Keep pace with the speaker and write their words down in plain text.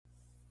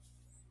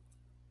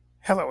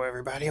Hello,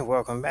 everybody, and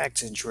welcome back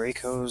to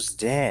Draco's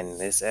Den.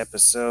 This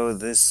episode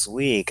this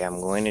week, I'm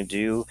going to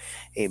do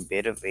a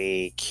bit of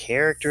a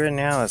character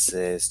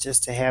analysis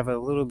just to have a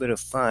little bit of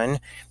fun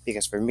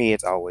because for me,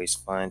 it's always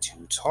fun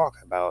to talk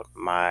about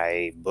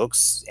my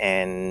books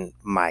and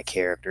my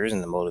characters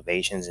and the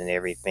motivations and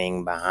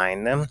everything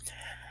behind them.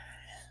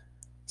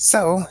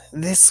 So,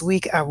 this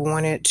week, I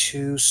wanted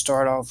to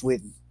start off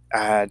with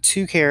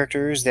two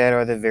characters that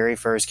are the very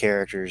first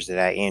characters that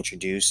I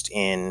introduced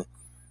in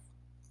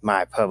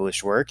my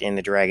published work in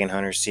the Dragon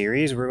Hunter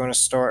series. We're going to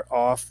start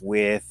off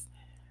with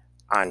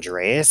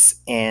Andreas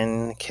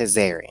and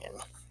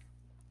Kazarian.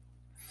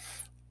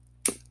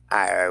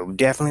 I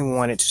definitely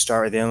wanted to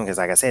start with them because,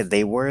 like I said,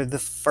 they were the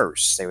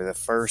first. They were the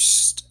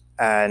first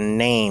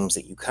names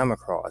that you come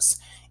across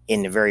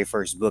in the very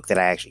first book that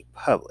I actually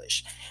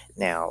published.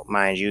 Now,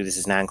 mind you, this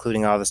is not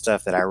including all the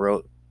stuff that I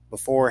wrote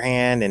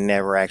beforehand and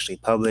never actually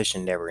published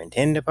and never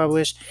intend to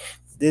publish.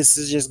 This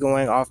is just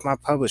going off my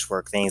published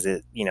work, things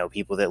that,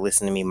 people that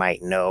listen to me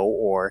might know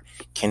or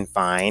can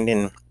find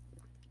and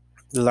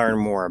learn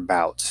more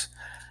about.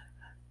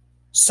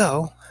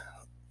 So,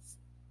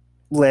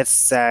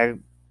 let's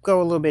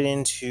go a little bit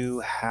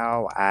into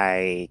how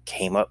I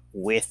came up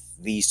with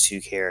these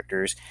two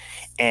characters.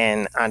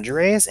 And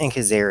Andreas and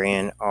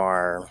Kazarian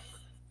are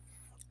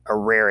a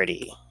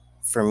rarity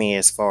for me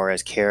as far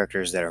as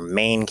characters that are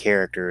main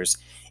characters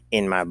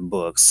in my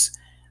books,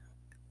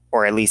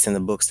 or at least in the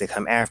books that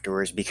come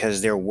afterwards,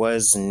 because there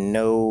was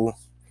no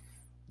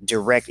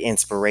direct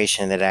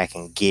inspiration that I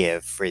can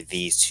give for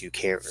these two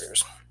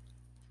characters.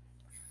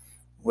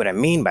 What I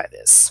mean by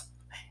this,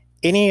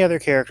 any other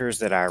characters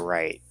that I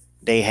write,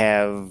 they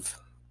have,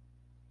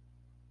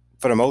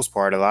 for the most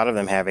part, a lot of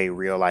them have a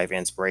real life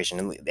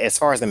inspiration as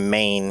far as the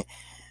main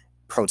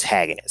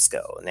protagonists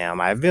go. Now,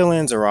 my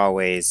villains are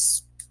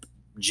always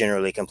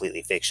generally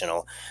completely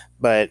fictional,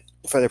 but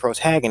for the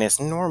protagonists,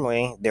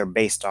 normally they're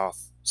based off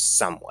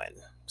someone,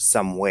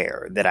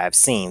 somewhere that I've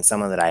seen,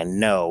 someone that I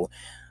know.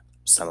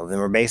 Some of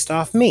them are based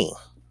off me.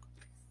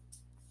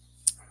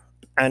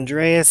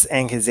 Andreas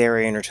and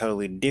Kazarian are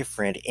totally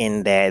different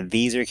in that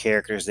these are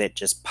characters that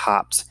just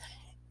popped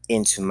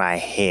into my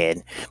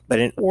head. But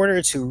in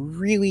order to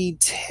really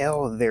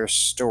tell their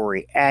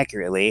story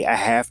accurately, I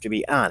have to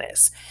be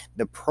honest.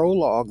 The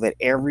prologue that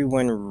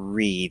everyone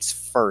reads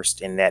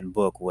first in that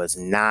book was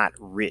not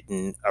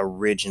written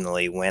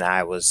originally when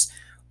I was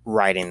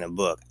writing the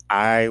book.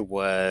 I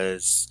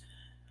was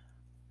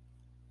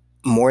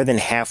more than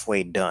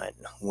halfway done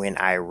when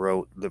I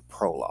wrote the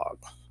prologue.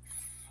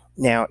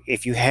 Now,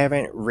 if you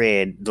haven't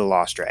read The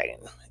Lost Dragon,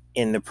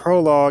 in the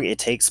prologue, it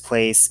takes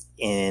place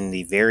in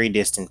the very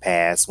distant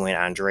past when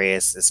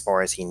Andreas, as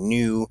far as he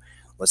knew,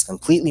 was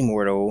completely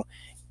mortal.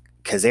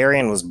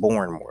 Kazarian was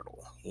born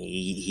mortal.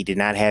 He did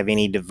not have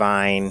any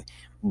divine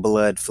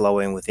blood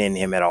flowing within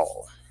him at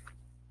all.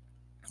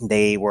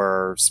 They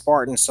were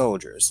Spartan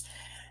soldiers.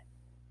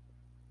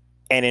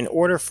 And in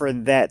order for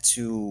that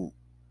to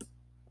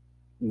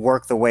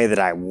work the way that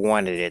I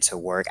wanted it to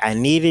work, I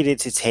needed it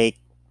to take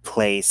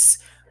place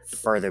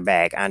further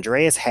back.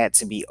 Andreas had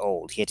to be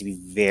old. He had to be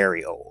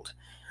very old.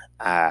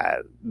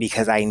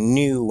 Because I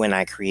knew when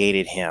I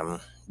created him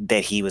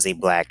that he was a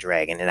black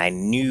dragon, and I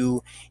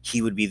knew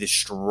he would be the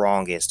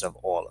strongest of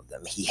all of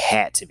them. He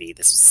had to be.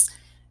 This was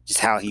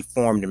just how he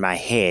formed in my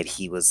head.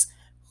 He was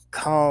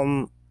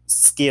calm,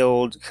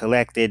 skilled,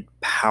 collected,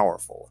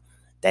 powerful.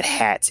 That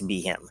had to be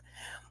him.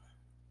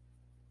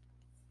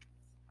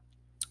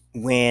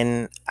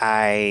 When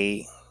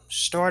I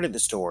started the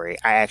story,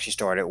 I actually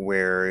started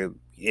where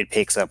it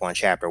picks up on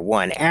chapter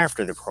 1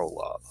 after the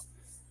prologue.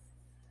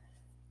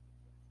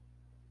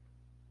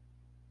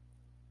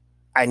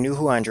 I knew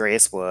who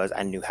Andreas was.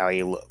 I knew how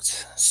he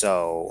looked.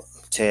 So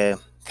to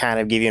kind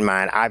of give you in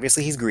mind,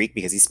 obviously he's Greek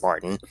because he's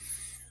Spartan.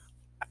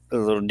 A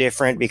little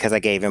different because I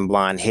gave him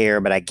blonde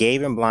hair, but I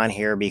gave him blonde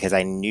hair because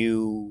I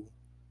knew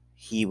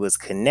he was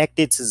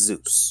connected to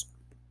Zeus.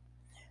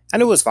 I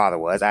knew who his father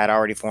was. I had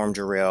already formed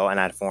Jarrell and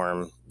I'd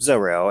formed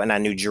Zorel, and I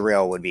knew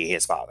Jarrell would be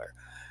his father.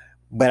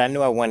 But I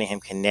knew I wanted him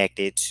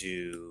connected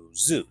to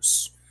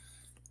Zeus.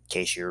 In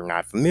case you're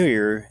not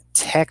familiar,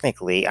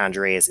 technically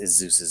Andreas is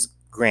Zeus's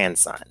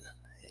grandson.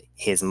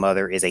 His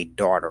mother is a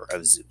daughter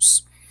of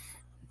Zeus.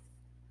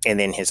 And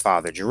then his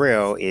father,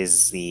 Jarrell,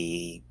 is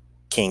the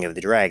king of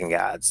the dragon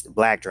gods, the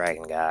black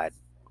dragon god,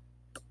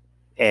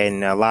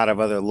 and a lot of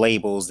other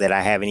labels that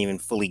I haven't even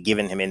fully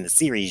given him in the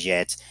series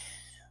yet.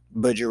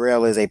 But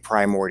Jarrell is a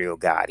primordial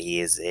god. He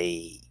is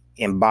a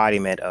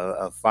embodiment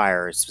of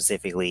fire,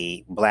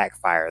 specifically black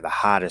fire, the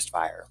hottest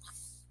fire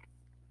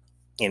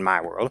in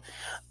my world.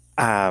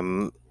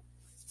 Um,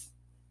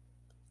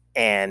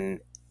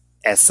 and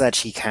as such,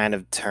 he kind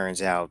of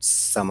turns out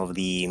some of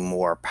the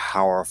more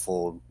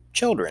powerful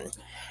children.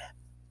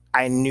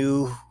 I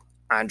knew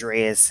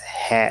Andreas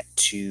had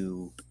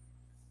to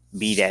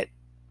be that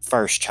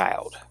first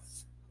child,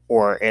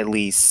 or at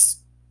least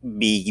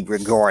be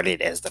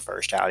regarded as the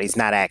first child. He's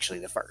not actually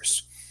the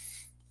first.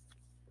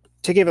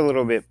 To give a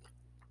little bit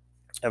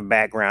of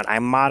background, I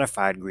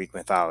modified Greek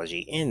mythology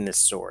in this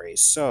story.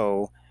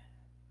 So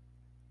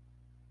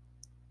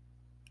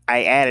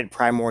I added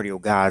primordial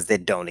gods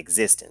that don't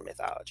exist in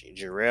mythology.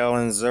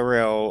 Jarell and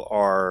Zarel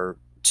are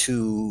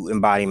two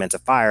embodiments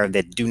of fire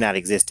that do not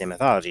exist in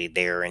mythology.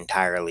 They're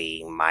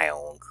entirely my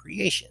own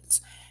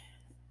creations.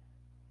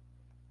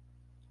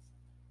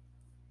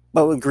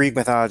 But with Greek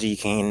mythology, you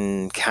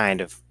can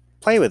kind of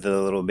play with it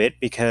a little bit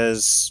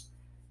because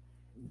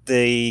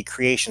the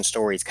creation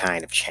stories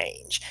kind of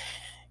change.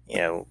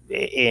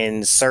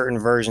 In certain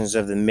versions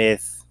of the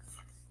myth,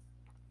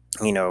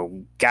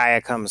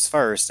 Gaia comes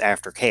first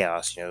after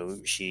chaos.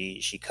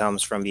 She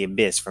comes from the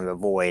abyss, from the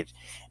void,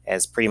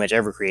 as pretty much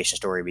every creation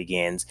story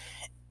begins.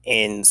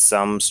 In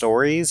some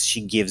stories,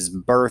 she gives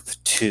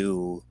birth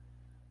to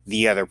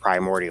the other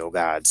primordial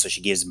gods. So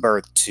she gives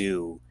birth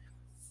to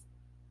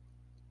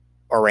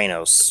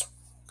Oranos,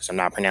 because I'm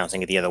not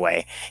pronouncing it the other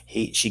way.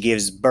 She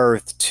gives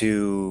birth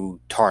to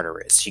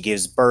Tartarus. She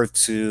gives birth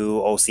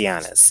to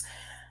Oceanus.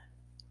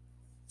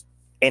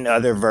 In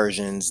other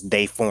versions,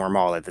 they form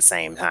all at the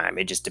same time.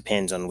 It just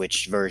depends on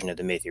which version of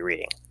the myth you're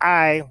reading.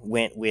 I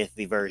went with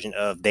the version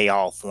of they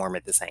all form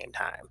at the same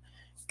time.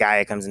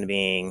 Gaia comes into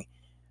being,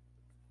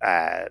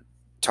 uh,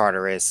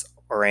 Tartarus,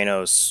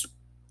 Oranos,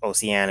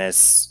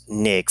 Oceanus,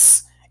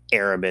 Nyx,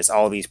 Erebus,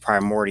 all these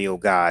primordial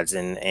gods.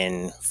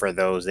 And for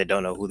those that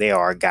don't know who they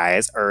are, Gaia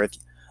is Earth,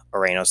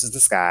 Oranos is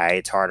the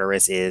sky,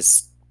 Tartarus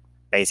is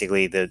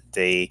basically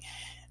the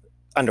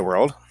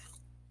underworld,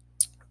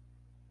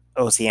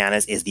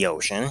 Oceanus is the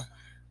ocean,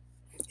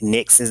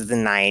 Nyx is the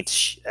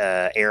night,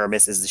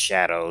 Erebus is the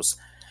shadows.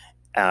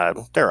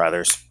 There are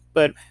others,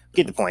 but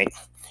get the point.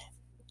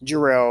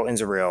 Jarell and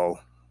Zarel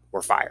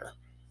were fire.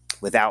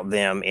 Without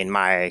them, in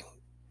my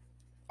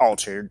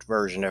altered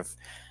version of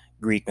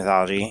Greek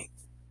mythology,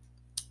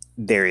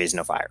 there is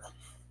no fire.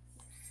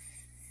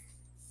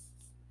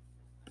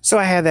 So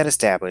I had that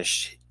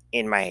established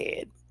in my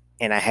head.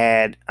 And I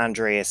had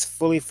Andreas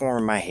fully formed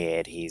in my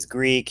head. He's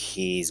Greek,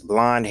 he's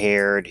blonde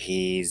haired,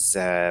 he's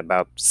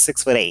about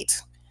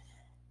 6'8",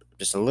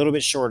 just a little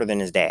bit shorter than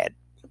his dad.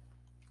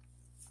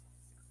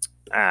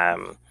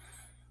 Um,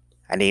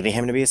 I needed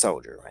him to be a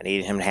soldier. I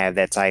needed him to have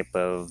that type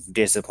of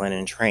discipline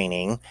and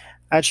training.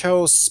 I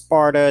chose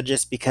Sparta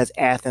just because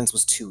Athens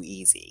was too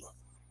easy.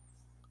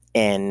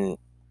 And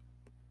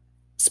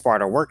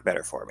Sparta worked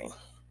better for me.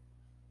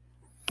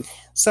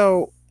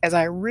 So, as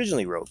I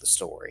originally wrote the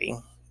story,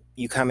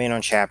 you come in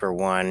on chapter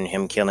 1,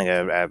 him killing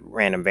a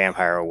random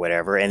vampire or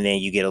whatever, and then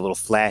you get a little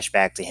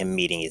flashback to him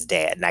meeting his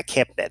dad. And I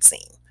kept that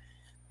scene.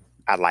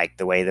 I liked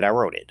the way that I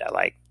wrote it. I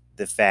liked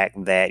the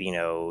fact that,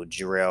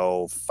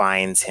 Jarell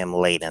finds him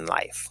late in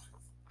life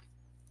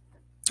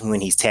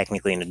when he's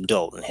technically an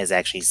adult and has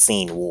actually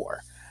seen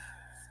war.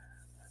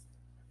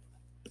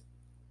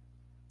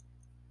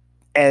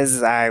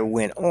 As I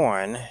went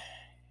on,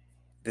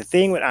 the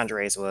thing with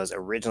Andres was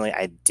originally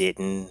I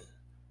didn't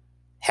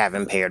have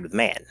him paired with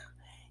man.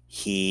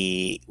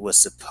 He was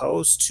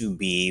supposed to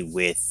be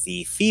with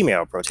the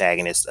female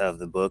protagonist of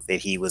the book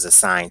that he was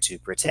assigned to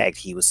protect.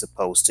 He was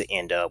supposed to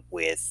end up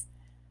with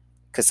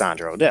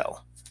Cassandra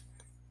Odell.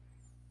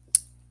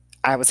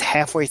 I was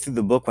halfway through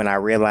the book when I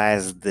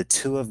realized the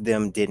two of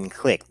them didn't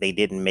click. They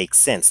didn't make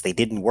sense. They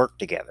didn't work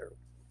together.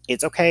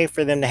 It's okay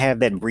for them to have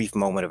that brief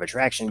moment of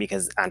attraction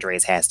because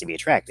Andres has to be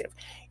attractive.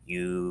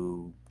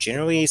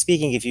 Generally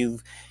speaking, if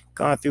you've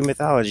gone through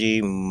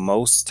mythology,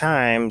 most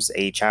times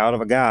a child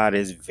of a god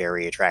is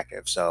very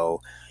attractive.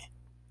 So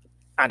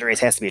Andres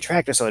has to be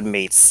attractive, so it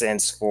made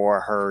sense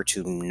for her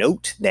to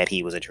note that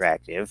he was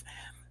attractive.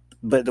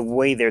 But the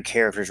way their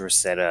characters were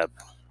set up,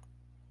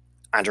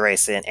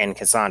 Andres and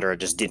Cassandra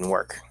just didn't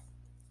work.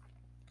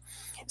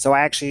 So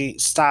I actually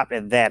stopped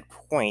at that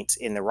point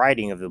in the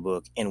writing of the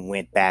book and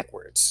went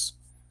backwards.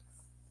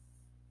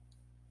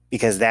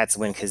 Because that's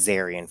when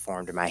Kazarian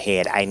formed in my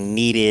head. I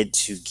needed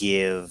to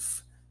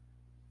give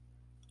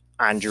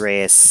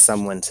Andreas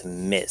someone to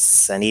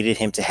miss. I needed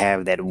him to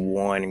have that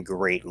one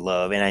great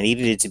love, and I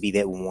needed it to be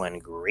that one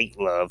great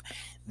love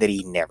that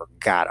he never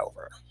got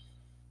over.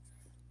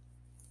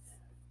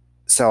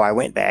 So I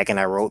went back and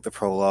I wrote the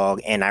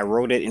prologue, and I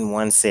wrote it in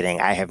one sitting.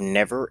 I have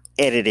never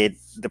edited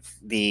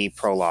the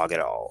prologue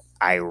at all.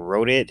 I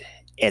wrote it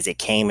as it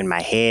came in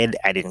my head.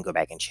 I didn't go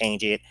back and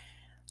change it.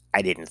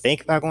 I didn't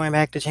think about going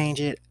back to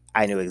change it.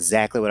 I knew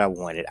exactly what I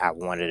wanted. I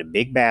wanted a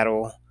big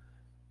battle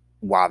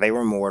while they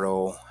were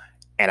mortal,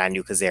 and I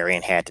knew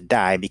Kazarian had to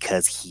die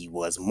because he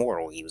was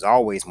mortal. He was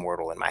always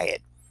mortal in my head.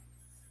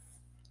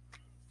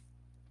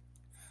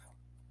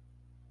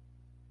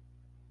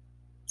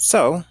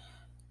 So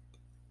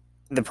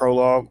the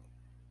prologue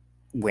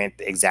went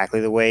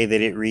exactly the way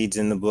that it reads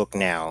in the book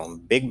now.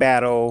 Big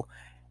battle,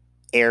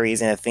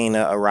 Ares and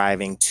Athena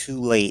arriving too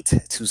late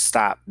to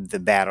stop the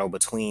battle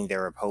between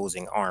their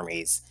opposing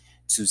armies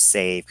to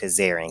save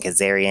Kazarian.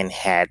 Kazarian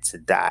had to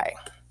die.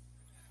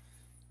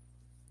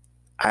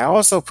 I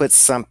also put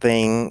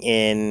something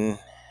in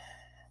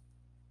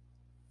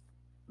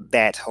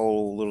that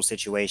whole little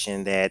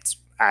situation that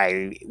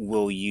I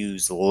will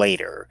use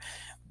later.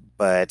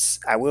 But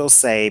I will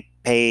say,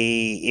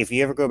 if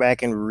you ever go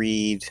back and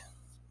read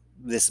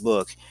this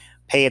book,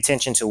 pay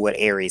attention to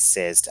what Ares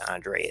says to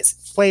Andreas.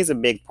 It plays a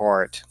big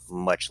part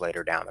much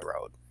later down the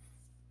road.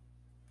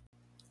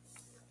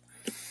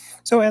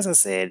 So, as I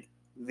said,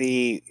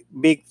 the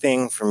big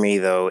thing for me,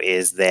 though,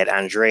 is that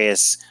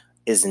Andreas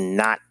is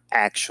not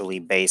actually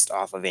based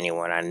off of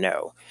anyone I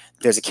know.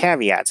 There's a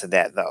caveat to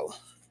that, though.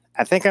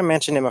 I think I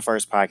mentioned in my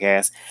first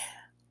podcast,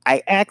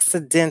 I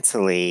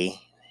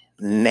accidentally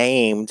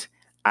named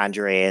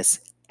Andreas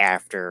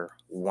after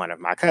one of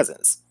my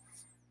cousins,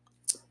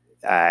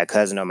 a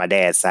cousin on my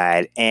dad's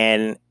side,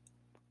 and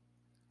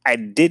I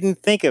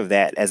didn't think of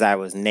that as I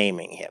was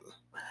naming him.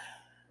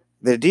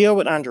 The deal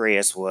with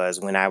Andreas was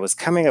when I was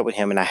coming up with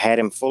him and I had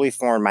him fully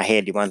formed in my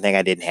head, the one thing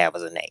I didn't have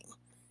was a name.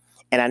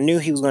 And I knew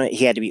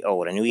he had to be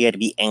old. I knew he had to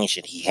be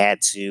ancient. He had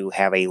to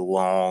have a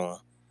long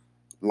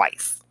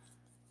life.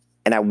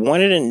 And I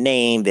wanted a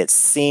name that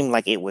seemed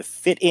like it would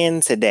fit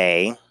in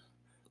today,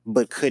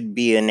 but could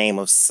be a name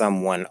of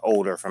someone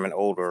older from an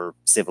older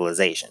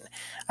civilization.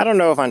 I don't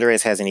know if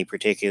Andreas has any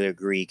particular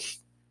Greek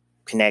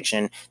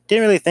connection.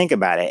 Didn't really think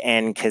about it.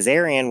 And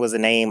Kazarian was a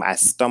name I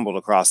stumbled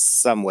across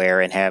somewhere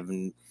and have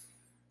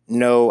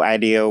no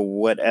idea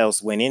what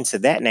else went into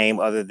that name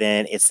other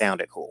than it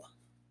sounded cool.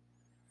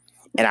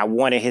 And I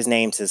wanted his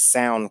name to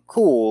sound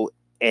cool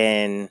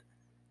and,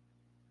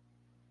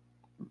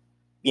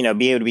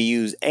 be able to be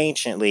used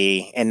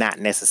anciently and not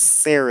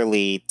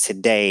necessarily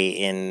today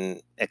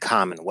in a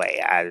common way.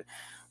 I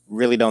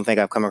really don't think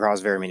I've come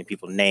across very many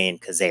people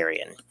named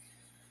Kazarian.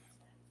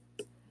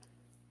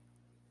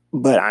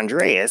 But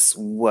Andreas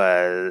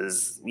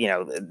was,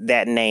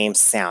 that name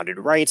sounded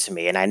right to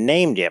me, and I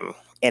named him.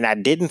 And I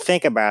didn't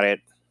think about it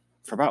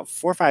for about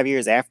 4 or 5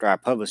 years after I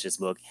published this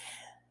book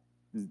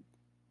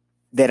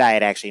that I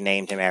had actually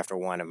named him after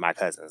one of my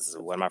cousins,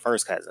 one of my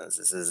first cousins.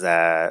 This is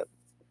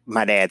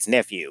my dad's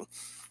nephew.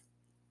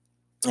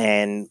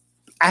 And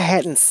I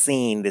hadn't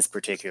seen this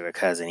particular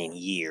cousin in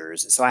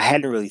years, so I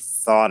hadn't really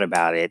thought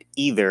about it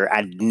either.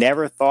 I'd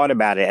never thought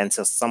about it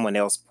until someone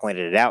else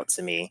pointed it out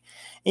to me.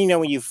 And,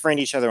 when you friend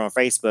each other on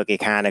Facebook, it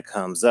kind of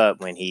comes up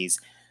when he's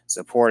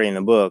supporting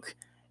the book.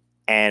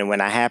 And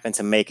when I happened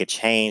to make a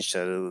change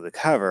to the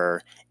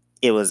cover,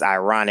 it was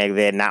ironic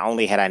that not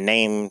only had I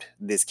named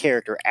this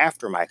character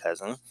after my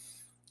cousin,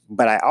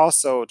 but I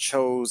also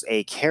chose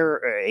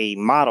a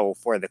model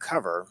for the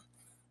cover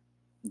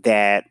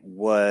that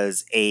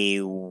was a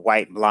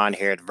white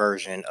blonde-haired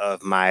version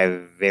of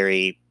my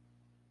very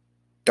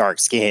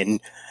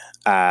dark-skinned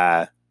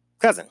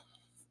cousin.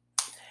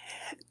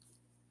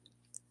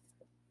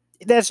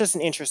 That's just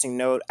an interesting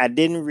note. I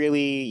didn't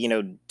really,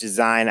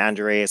 design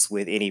Andreas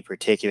with any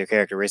particular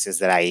characteristics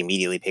that I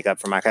immediately pick up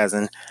from my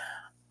cousin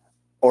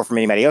or from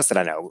anybody else that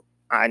I know.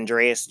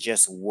 Andreas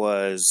just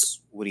was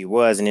what he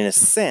was. And in a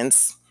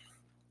sense,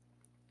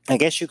 I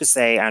guess you could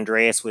say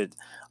Andreas would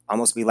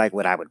almost be like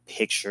what I would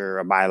picture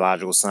a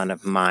biological son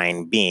of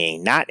mine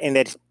being. Not in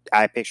that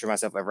I picture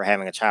myself ever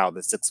having a child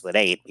that's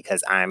 6'8",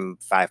 because I'm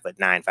 5'9",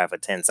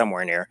 5'10",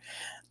 somewhere in there.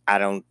 I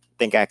don't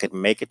think I could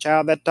make a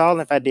child that tall.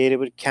 And if I did, it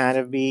would kind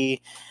of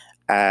be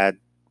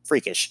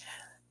freakish.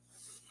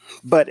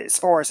 But as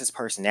far as his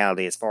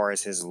personality, as far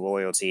as his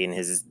loyalty and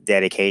his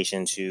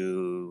dedication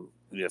to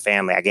the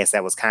family, I guess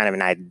that was kind of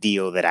an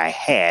ideal that I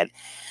had.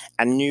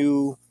 I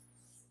knew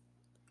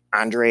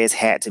Andreas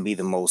had to be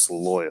the most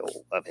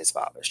loyal of his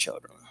father's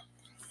children.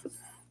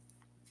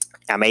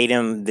 I made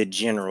him the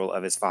general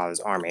of his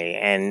father's army.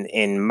 And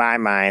in my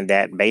mind,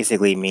 that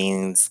basically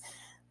means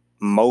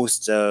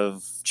most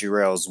of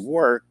Jarrell's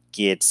work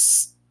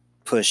gets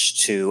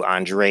pushed to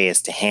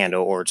Andreas to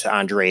handle, or to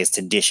Andreas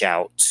to dish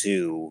out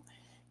to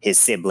his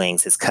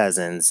siblings, his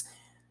cousins,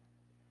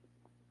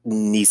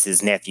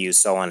 nieces, nephews,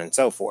 so on and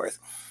so forth.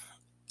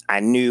 I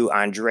knew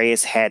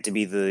Andreas had to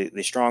be the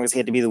strongest. He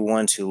had to be the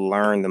one to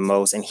learn the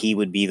most, and he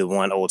would be the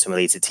one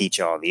ultimately to teach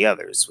all the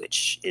others,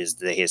 which is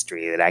the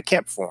history that I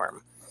kept for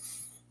him.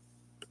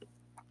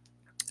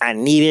 I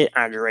needed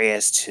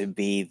Andreas to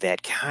be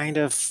that kind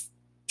of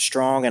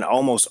strong and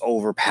almost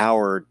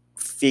overpowered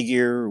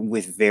figure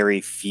with very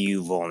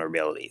few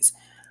vulnerabilities.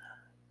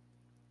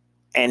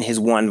 And his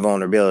one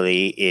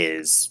vulnerability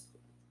is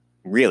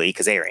really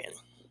Kazarian.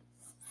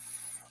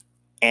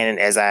 And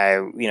as I,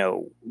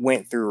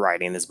 went through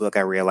writing this book,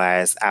 I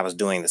realized I was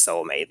doing the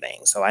soulmate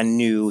thing. So I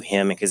knew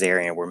him and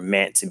Kazarian were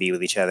meant to be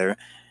with each other.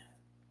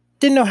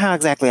 Didn't know how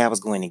exactly I was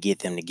going to get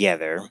them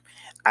together.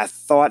 I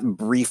thought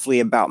briefly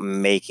about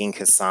making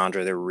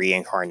Cassandra the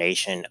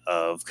reincarnation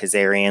of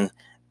Kazarian.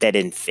 That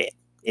didn't fit.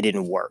 It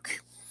didn't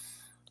work.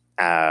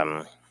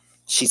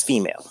 She's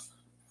female.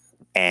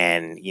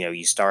 And,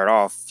 you start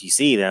off, you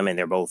see them, and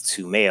they're both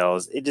two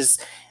males. It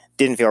just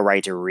didn't feel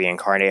right to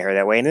reincarnate her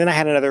that way. And then I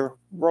had another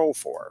role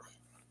for her.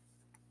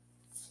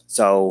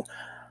 So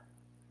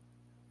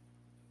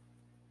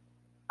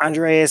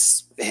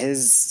Andreas,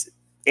 his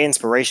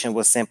inspiration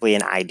was simply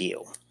an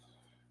ideal.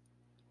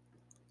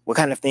 What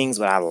kind of things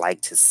would I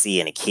like to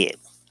see in a kid?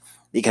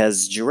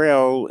 Because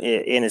Jarrell,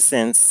 in a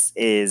sense,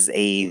 is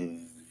a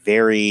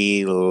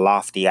very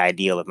lofty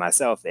ideal of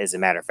myself. As a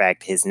matter of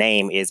fact, his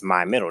name is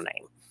my middle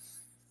name.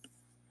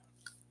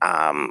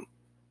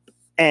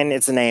 And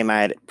it's a name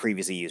I had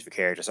previously used for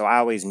character, so I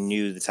always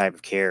knew the type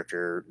of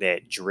character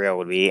that Jarrell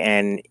would be,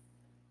 and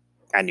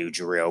I knew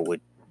Jarrell would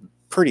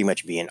pretty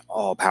much be an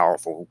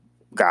all-powerful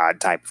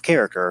god type of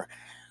character.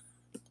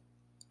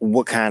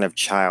 What kind of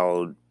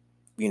child,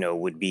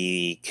 would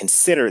be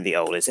considered the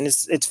oldest? And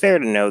it's fair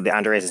to know that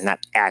Andreas is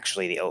not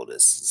actually the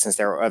oldest, since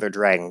there are other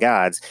dragon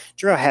gods.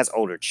 Jarrell has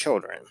older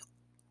children,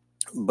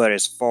 but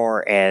as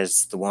far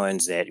as the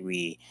ones that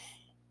we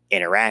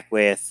interact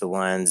with, the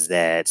ones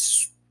that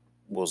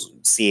we'll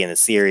see in the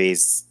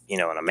series,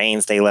 on a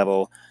mainstay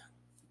level,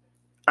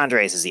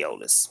 Andreas is the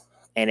oldest,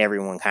 and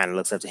everyone kind of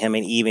looks up to him,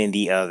 and even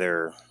the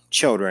other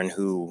children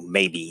who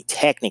may be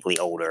technically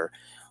older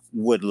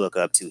would look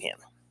up to him.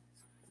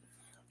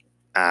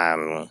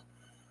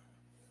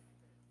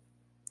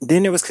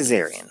 Then there was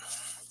Kazarian,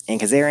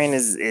 and Kazarian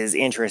is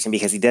interesting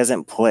because he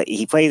doesn't play.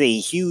 He plays a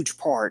huge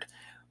part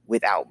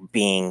without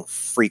being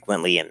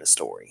frequently in the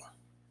story.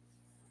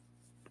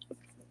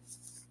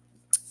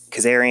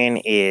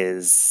 Kazarian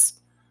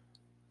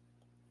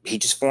he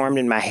just formed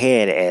in my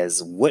head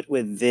as, what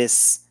would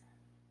this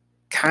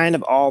kind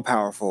of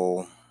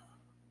all-powerful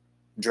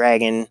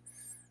dragon,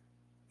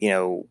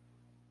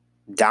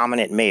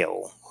 dominant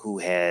male who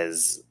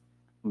has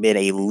been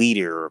a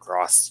leader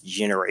across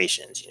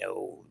generations.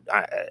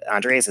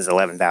 Andreas is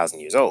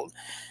 11,000 years old.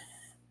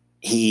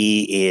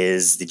 He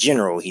is the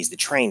general. He's the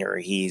trainer.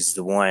 He's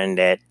the one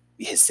that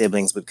his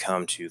siblings would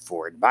come to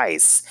for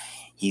advice.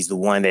 He's the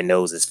one that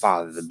knows his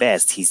father the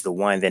best. He's the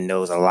one that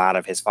knows a lot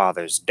of his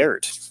father's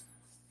dirt.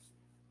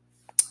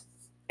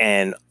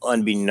 And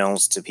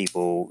unbeknownst to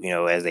people,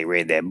 as they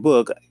read that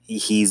book,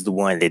 he's the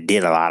one that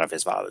did a lot of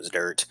his father's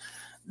dirt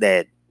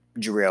that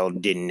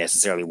Jarrell didn't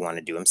necessarily want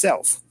to do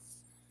himself,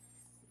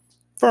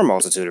 for a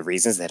multitude of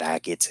reasons that I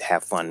get to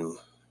have fun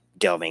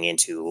delving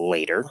into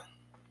later.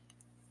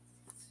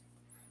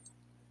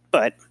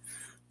 But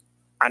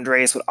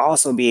Andreas would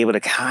also be able to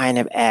kind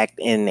of act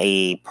in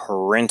a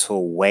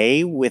parental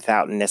way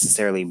without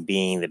necessarily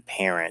being the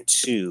parent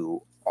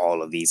to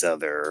all of these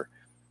other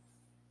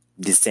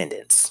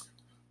descendants.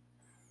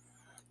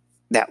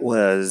 That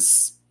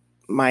was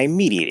my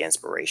immediate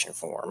inspiration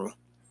for him.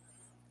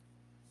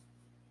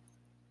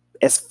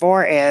 As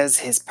far as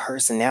his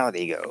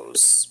personality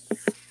goes,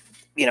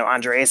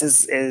 Andreas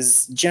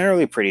is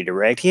generally pretty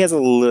direct. He has a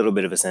little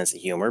bit of a sense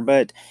of humor,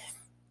 but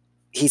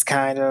he's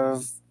kind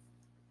of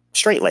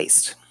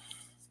straight-laced.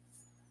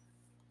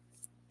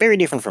 Very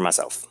different from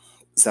myself.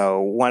 So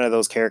one of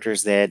those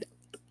characters that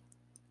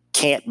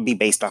can't be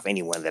based off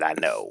anyone that I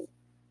know,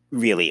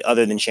 really,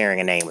 other than sharing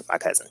a name with my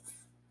cousin.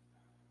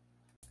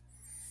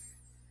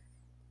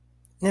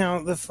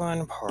 Now, the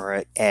fun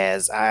part,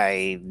 as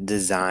I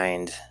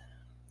designed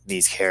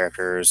these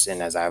characters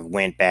and as I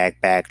went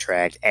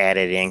backtracked,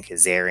 added in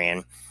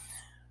Kazarian,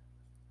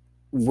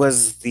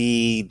 was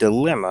the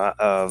dilemma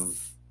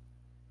of,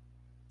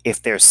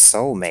 if they're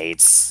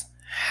soulmates,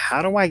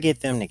 how do I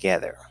get them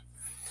together?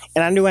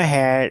 And I knew I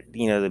had,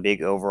 the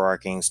big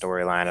overarching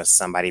storyline of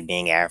somebody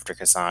being after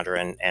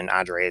Cassandra, and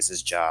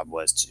Andreas' job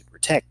was to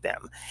protect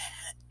them.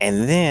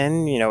 And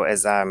then,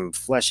 as I'm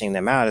fleshing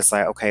them out, it's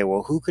like, okay,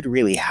 well, who could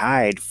really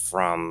hide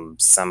from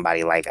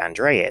somebody like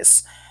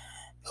Andreas?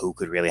 Who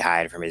could really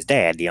hide from his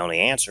dad? The only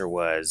answer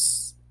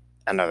was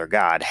another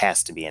god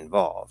has to be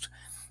involved.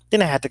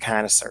 Then I had to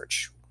kind of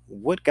search.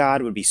 What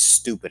god would be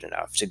stupid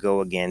enough to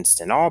go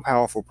against an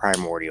all-powerful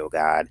primordial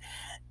god,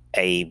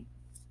 a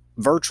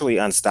virtually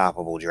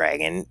unstoppable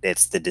dragon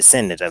that's the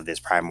descendant of this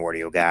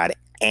primordial god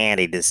and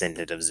a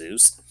descendant of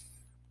Zeus?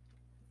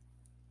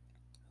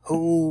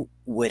 Who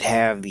would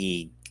have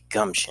the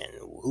gumption?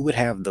 Who would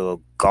have the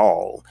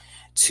gall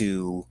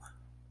to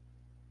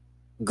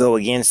go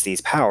against these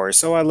powers?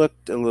 So I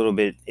looked a little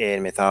bit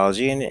in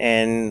mythology,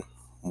 and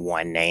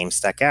one name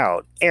stuck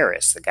out: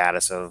 Eris, the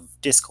goddess of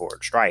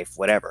discord, strife,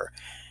 whatever.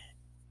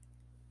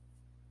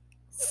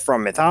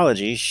 From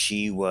mythology,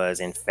 she was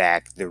in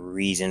fact the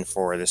reason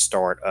for the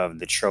start of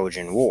the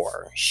Trojan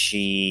War.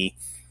 She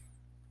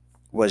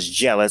was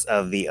jealous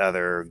of the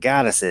other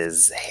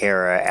goddesses,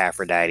 Hera,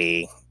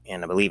 Aphrodite,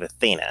 and I believe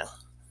Athena.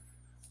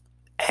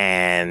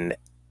 And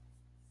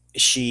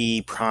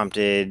she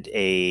prompted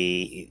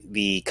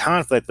the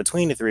conflict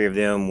between the three of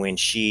them when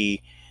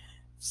she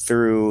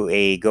threw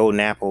a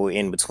golden apple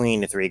in between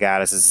the three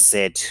goddesses and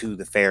said, "To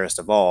the fairest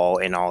of all,"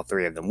 and all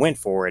three of them went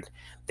for it.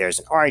 There's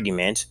an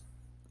argument.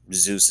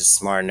 Zeus is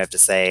smart enough to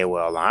say,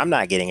 well, I'm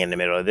not getting in the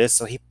middle of this,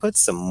 so he puts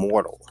some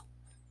mortal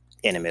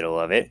in the middle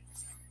of it.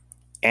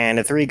 And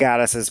the three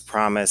goddesses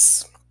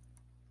promise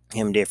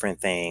him different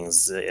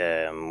things.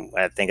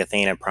 I think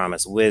Athena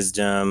promised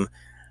wisdom.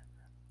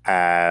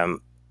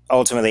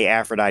 Ultimately,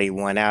 Aphrodite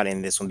won out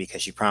in this one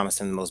because she promised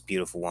him the most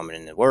beautiful woman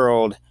in the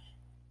world.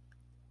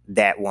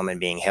 That woman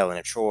being Helen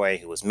of Troy,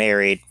 who was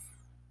married.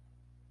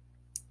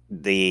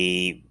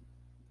 The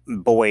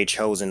boy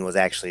chosen was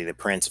actually the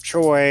Prince of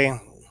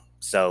Troy.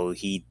 So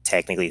he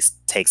technically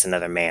takes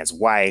another man's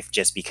wife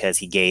just because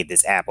he gave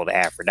this apple to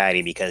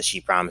Aphrodite because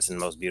she promised him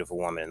the most beautiful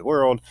woman in the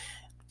world,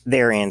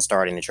 therein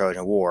starting the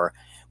Trojan War.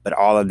 But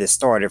all of this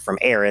started from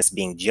Eris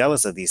being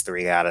jealous of these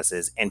three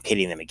goddesses and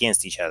pitting them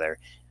against each other.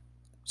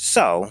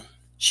 So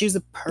she's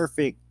the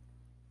perfect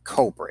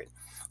culprit.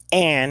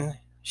 And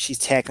she's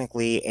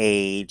technically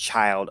a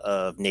child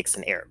of Nyx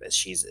and Erebus.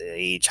 She's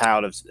a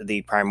child of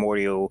the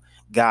primordial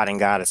god and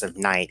goddess of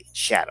night,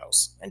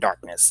 shadows, and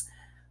darkness.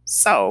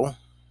 So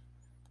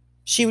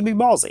she would be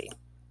ballsy.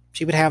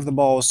 She would have the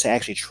balls to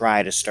actually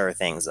try to stir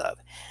things up.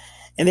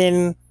 And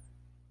then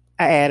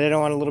I added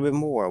on a little bit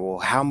more. Well,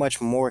 how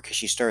much more could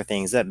she stir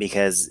things up?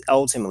 Because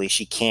ultimately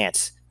she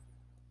can't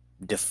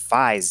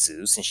defy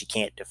Zeus and she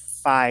can't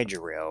defy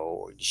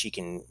Jarrell,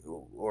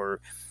 or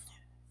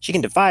she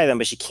can defy them,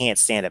 but she can't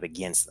stand up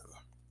against them.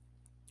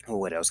 Well,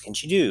 what else can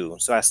she do?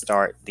 So I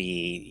start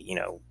the,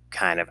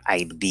 kind of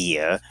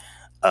idea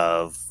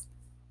of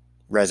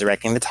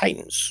resurrecting the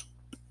Titans.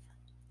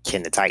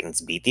 Can the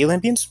Titans beat the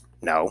Olympians?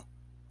 No.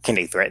 Can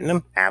they threaten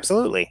them?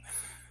 Absolutely.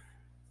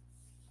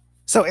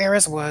 So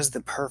Eris was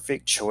the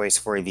perfect choice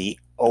for the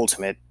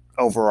ultimate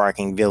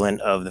overarching villain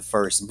of the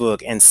first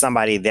book, and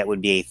somebody that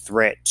would be a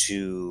threat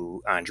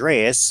to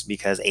Andreas,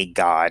 because a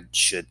god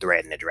should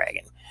threaten a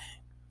dragon.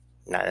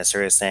 Not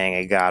necessarily saying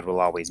a god will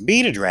always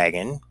beat a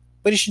dragon,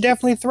 but he should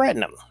definitely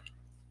threaten him.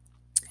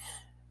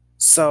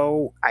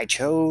 So I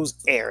chose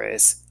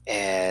Eris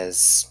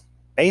as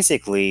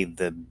basically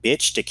the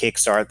bitch to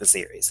kickstart the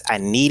series. I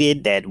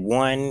needed that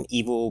one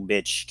evil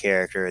bitch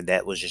character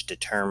that was just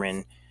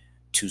determined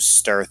to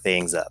stir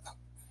things up.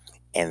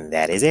 And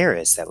that is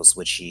Eris. That was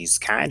what she's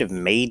kind of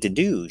made to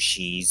do.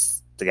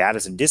 She's the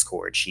goddess of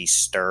discord. She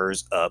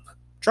stirs up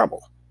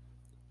trouble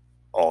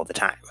all the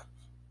time.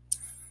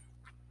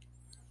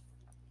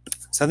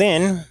 So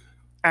then,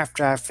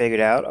 after I figured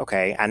out,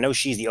 okay, I know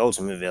she's the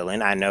ultimate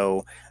villain. I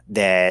know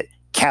that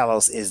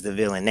Kalos is the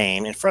villain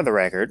name. And for the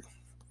record,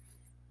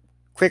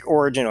 quick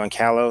origin on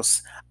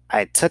Kalos.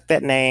 I took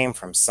that name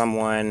from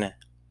someone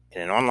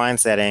in an online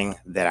setting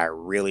that I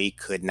really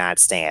could not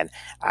stand.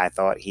 I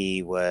thought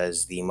he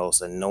was the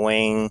most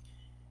annoying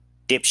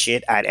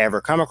dipshit I'd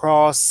ever come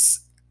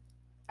across.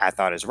 I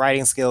thought his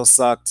writing skills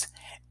sucked.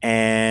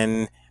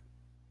 And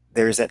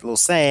there's that little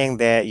saying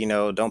that,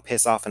 don't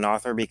piss off an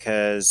author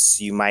because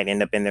you might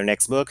end up in their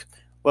next book.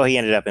 Well, he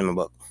ended up in my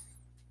book.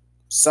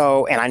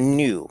 So, and I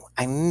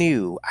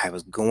knew I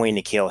was going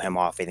to kill him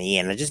off in the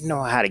end. I just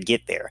know how to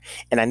get there.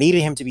 And I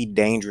needed him to be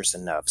dangerous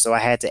enough. So I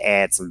had to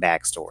add some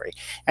backstory.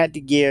 I had to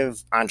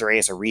give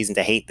Andreas a reason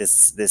to hate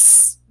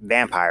this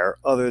vampire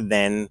other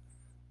than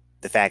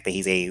the fact that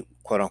he's a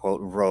quote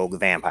unquote rogue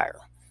vampire,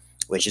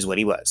 which is what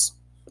he was.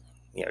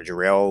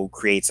 Jarrell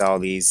creates all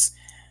these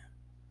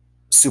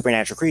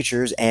supernatural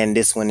creatures, and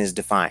this one is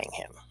defying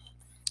him.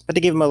 But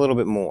to give him a little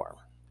bit more,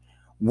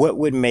 what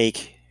would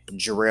make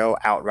Jarrell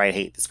outright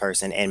hate this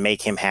person and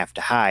make him have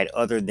to hide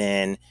other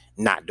than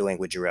not doing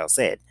what Jarrell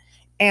said?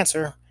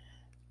 Answer: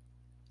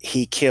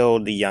 he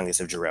killed the youngest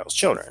of Jarrell's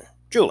children,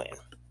 Julian.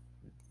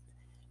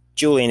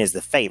 Julian is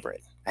the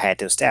favorite. I had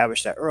to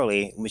establish that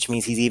early, which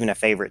means he's even a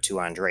favorite to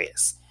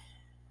Andreas,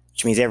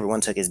 which means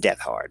everyone took his death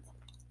hard.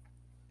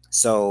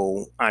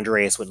 So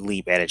Andreas would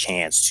leap at a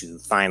chance to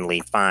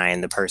finally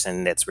find the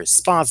person that's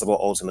responsible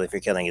ultimately for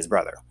killing his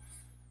brother.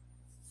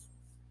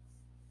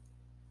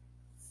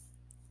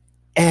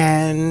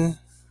 And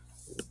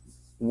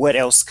what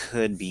else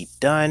could be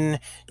done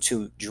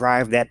to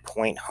drive that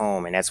point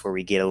home? And that's where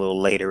we get a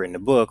little later in the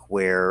book,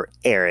 where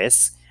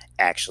Eris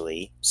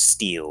actually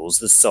steals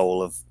the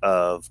soul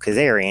of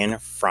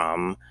Kazarian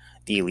from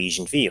the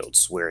Elysian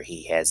Fields, where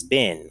he has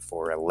been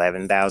for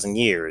 11,000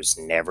 years,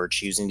 never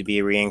choosing to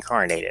be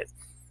reincarnated.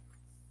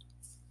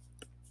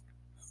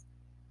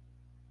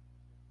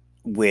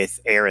 With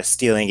Eris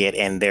stealing it,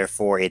 and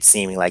therefore it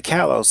seeming like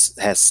Kalos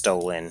has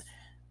stolen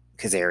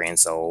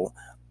Kazarian's soul,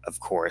 of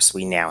course,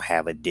 we now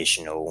have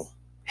additional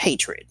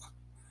hatred.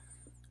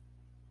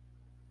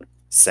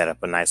 Set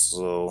up a nice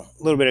little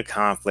bit of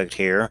conflict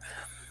here.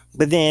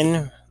 But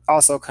then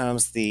also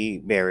comes the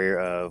barrier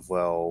of,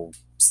 well,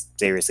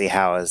 seriously,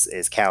 how is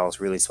Kalos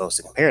really supposed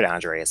to compare to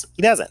Andreas?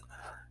 He doesn't.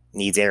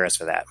 Needs Eris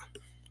for that.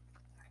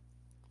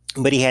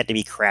 But he had to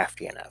be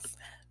crafty enough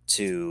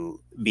to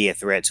be a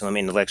threat to him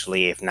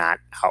intellectually, if not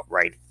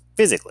outright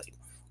physically.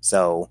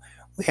 So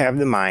we have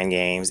the mind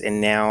games, and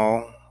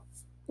now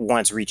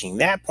once reaching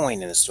that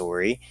point in the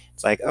story,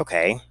 it's like,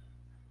 okay,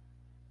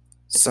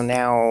 so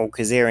now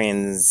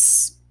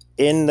Kazarian's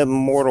in the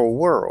mortal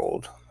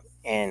world,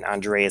 and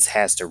Andreas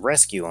has to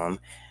rescue him,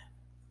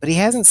 but he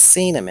hasn't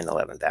seen him in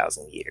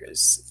 11,000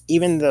 years.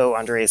 Even though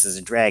Andreas is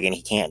a dragon,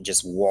 he can't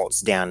just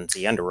waltz down into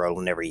the underworld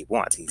whenever he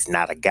wants. He's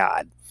not a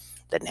god.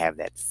 Doesn't have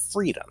that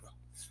freedom.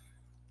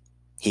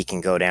 He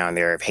can go down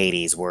there if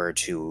Hades were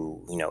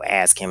to,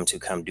 ask him to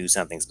come do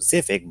something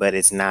specific, but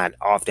it's not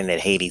often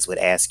that Hades would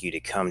ask you to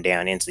come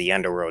down into the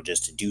underworld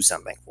just to do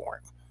something for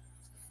him.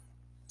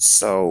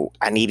 So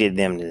I needed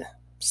them to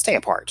stay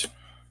apart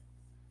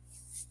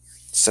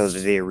so that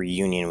their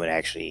reunion would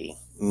actually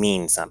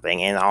mean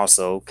something, and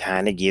also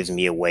kind of gives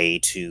me a way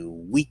to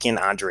weaken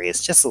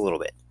Andreas just a little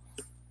bit,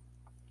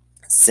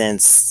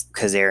 since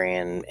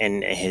Kazarian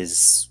and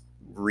his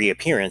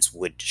reappearance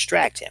would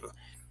distract him.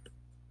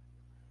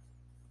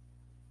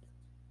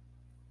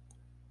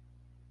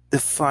 The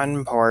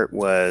fun part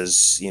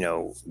was,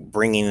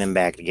 bringing them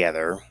back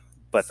together.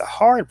 But the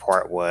hard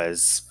part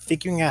was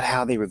figuring out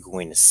how they were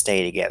going to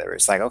stay together.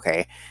 It's like,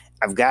 okay,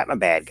 I've got my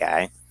bad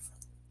guy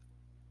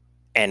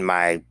and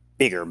my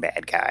bigger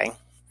bad guy.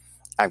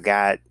 I've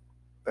got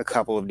a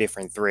couple of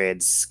different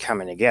threads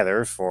coming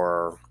together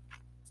for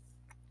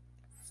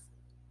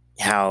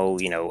how,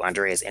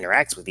 Andreas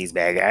interacts with these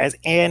bad guys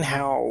and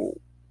how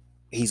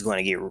he's going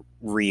to get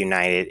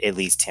reunited, at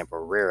least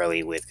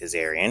temporarily, with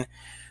Kazarian.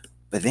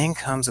 But then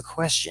comes a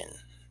question: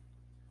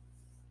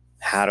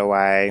 how do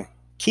I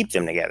keep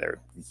them together?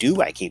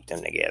 Do I keep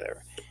them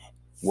together?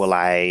 Will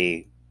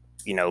I,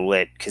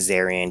 let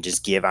Kazarian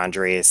just give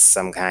Andreas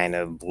some kind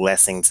of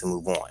blessing to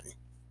move on?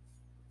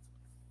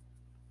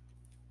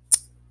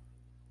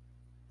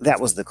 That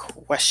was the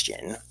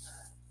question.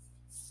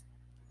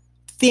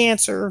 The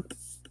answer,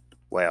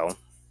 well,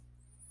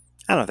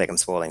 I don't think I'm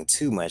spoiling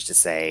too much to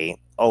say.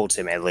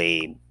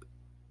 Ultimately,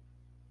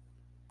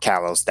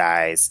 Kalos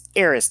dies,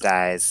 Eris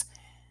dies,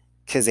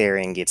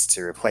 Kazarian gets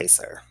to replace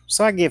her.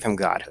 So I give him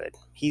godhood.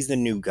 He's the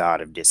new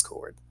god of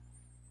Discord.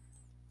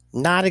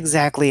 Not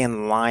exactly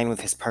in line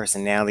with his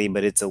personality,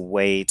 but it's a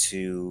way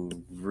to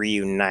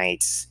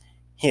reunite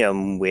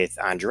him with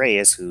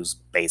Andreas, who's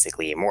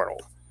basically immortal.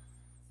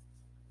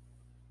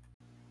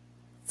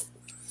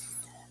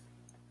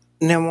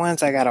 Now,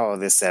 once I got all of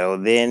this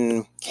settled,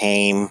 then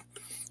came,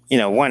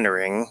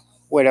 wondering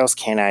what else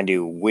can I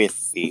do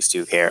with these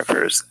two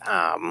characters.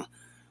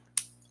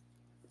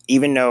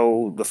 Even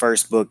though the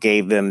first book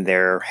gave them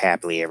their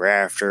happily ever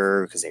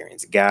after,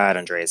 Kazarian's a god,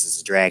 Andreas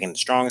is a dragon, the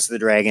strongest of the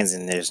dragons,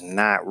 and there's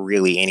not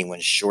really anyone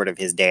short of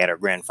his dad or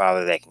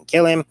grandfather that can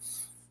kill him,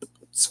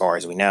 as far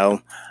as we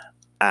know.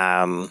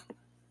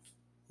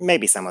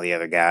 Maybe some of the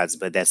other gods,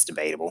 but that's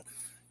debatable.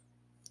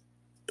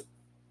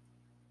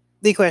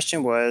 The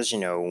question was,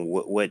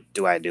 what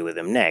do I do with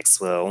him next?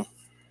 Well,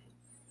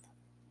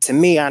 to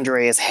me,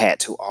 Andreas had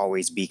to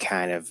always be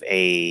kind of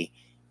a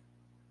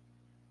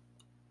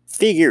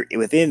figure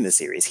within the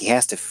series. He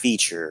has to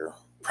feature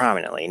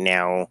prominently.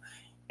 Now,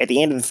 at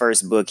the end of the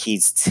first book,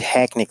 he's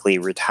technically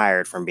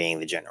retired from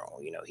being the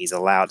general. He's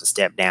allowed to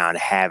step down,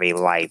 have a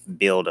life,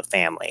 build a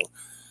family,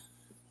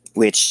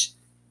 which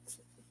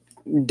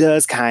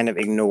does kind of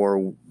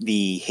ignore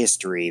the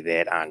history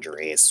that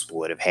Andreas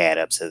would have had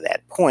up to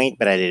that point,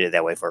 but I did it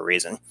that way for a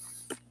reason.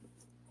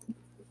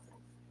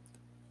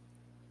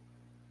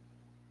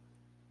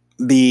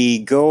 The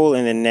goal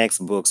in the next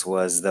books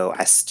was, though,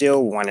 I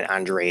still wanted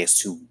Andreas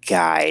to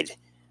guide,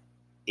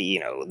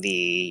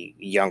 the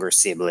younger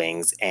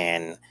siblings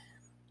and,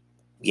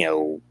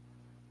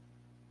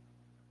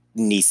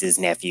 nieces,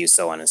 nephews,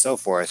 so on and so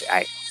forth.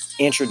 I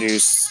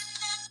introduced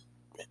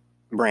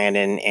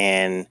Brandon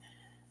and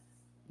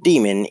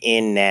Demon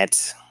in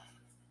that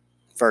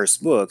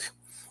first book.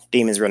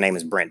 Demon's real name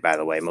is Brent, by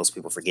the way. Most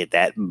people forget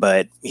that,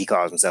 but he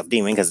calls himself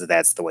Demon because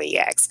that's the way he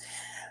acts.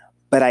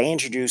 But I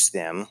introduced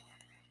them,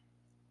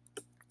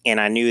 and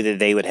I knew that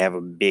they would have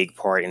a big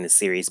part in the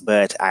series,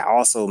 but I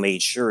also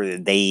made sure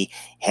that they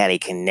had a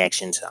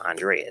connection to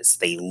Andreas.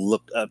 They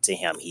looked up to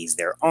him. He's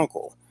their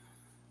uncle.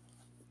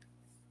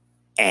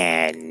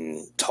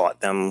 And taught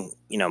them,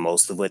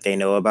 most of what they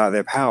know about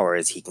their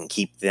powers. He can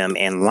keep them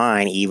in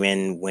line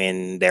even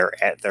when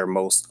they're at their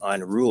most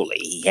unruly.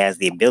 He has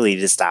the ability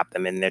to stop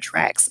them in their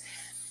tracks.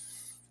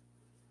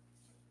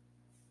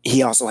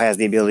 He also has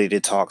the ability to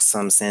talk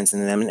some sense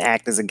into them and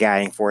act as a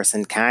guiding force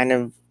and kind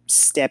of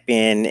step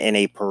in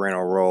a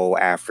parental role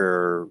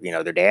after,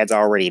 their dad's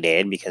already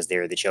dead because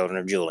they're the children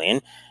of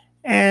Julian.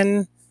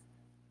 And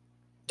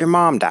their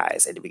mom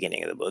dies at the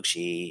beginning of the book.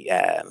 She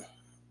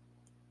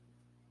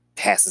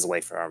passes away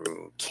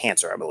from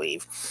cancer, I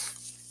believe.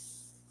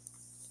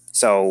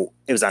 So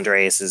it was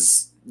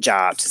Andreas's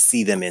job to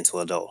see them into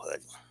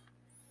adulthood.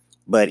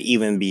 But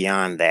even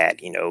beyond that,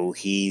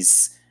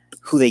 he's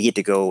who they get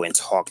to go and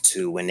talk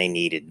to when they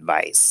need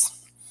advice.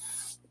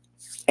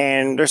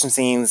 And there's some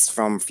scenes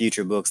from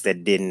future books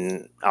that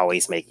didn't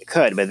always make the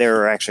cut, but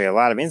there are actually a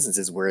lot of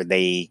instances where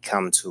they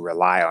come to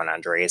rely on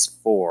Andreas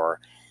for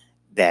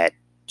that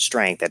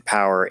strength, that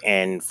power,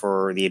 and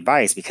for the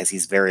advice because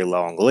he's very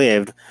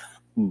long-lived,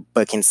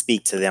 but can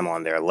speak to them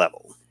on their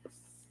level.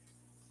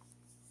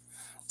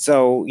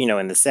 So,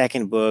 in the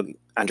second book,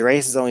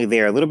 Andreas is only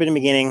there a little bit in the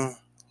beginning,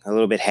 a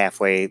little bit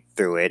halfway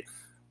through it.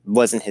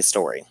 Wasn't his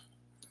story.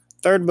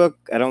 Third book,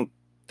 I don't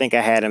think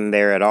I had him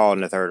there at all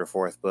in the third or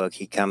fourth book.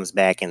 He comes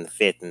back in the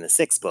fifth and the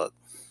sixth book.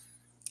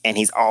 And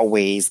he's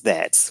always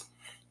that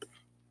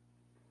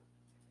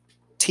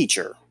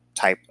teacher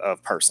type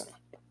of person.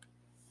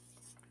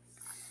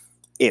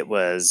 That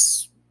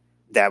was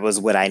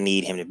what I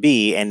need him to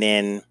be. And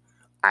then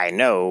I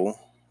know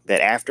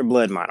that after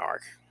Blood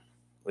Monarch,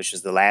 which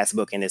was the last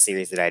book in the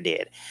series that I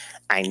did,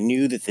 I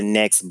knew that the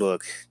next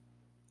book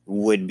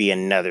would be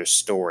another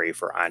story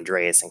for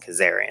Andreas and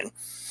Kazarian.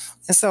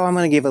 And so I'm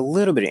going to give a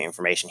little bit of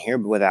information here,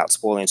 but without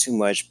spoiling too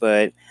much.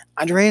 But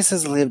Andreas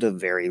has lived a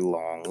very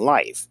long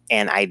life,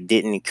 and I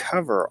didn't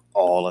cover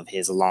all of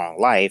his long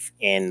life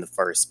in the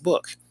first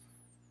book.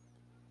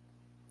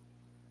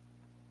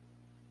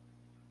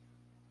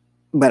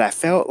 But I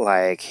felt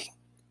like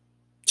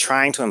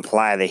trying to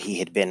imply that he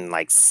had been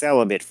like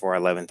celibate for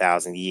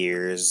 11,000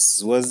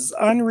 years was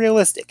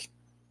unrealistic.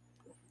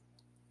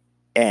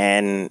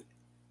 And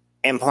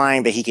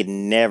implying that he could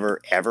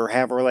never ever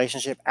have a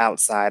relationship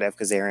outside of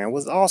Kazarian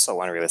was also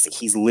unrealistic.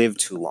 He's lived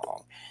too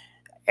long.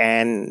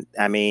 And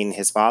I mean,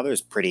 his father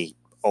is pretty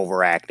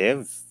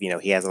overactive.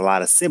 He has a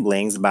lot of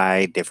siblings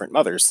by different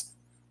mothers.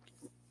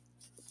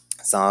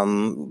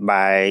 Some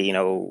by,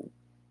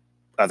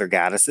 other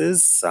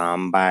goddesses,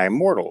 some by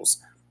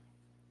mortals,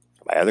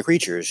 by other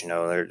creatures.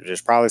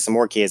 There's probably some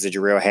more kids that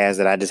Jarrell has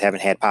that I just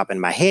haven't had pop in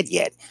my head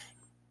yet.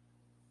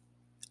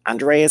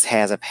 Andreas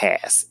has a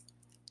past.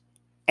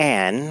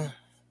 And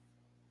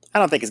I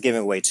don't think it's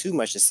giving away too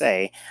much to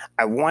say.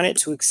 I wanted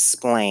to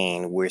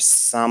explain where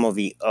some of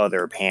the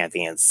other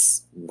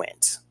pantheons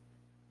went,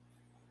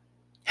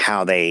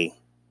 how they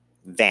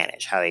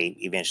vanish, how they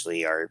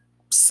eventually are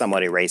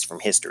somewhat erased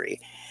from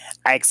history.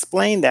 I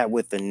explained that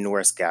with the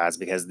Norse gods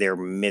because their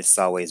myths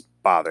always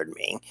bothered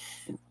me.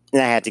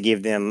 And I had to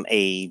give them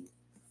a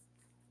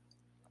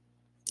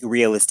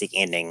realistic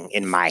ending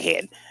in my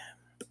head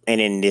and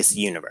in this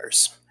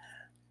universe.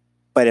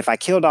 But if I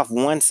killed off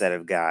one set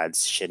of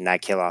gods, shouldn't I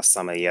kill off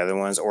some of the other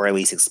ones, or at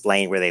least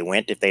explain where they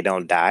went if they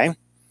don't die?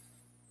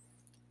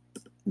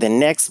 The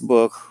next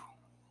book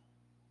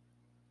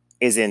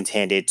is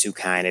intended to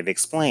kind of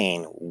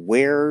explain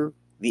where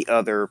the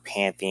other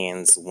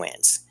pantheons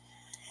went,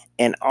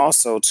 and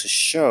also to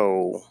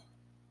show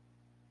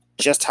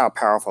just how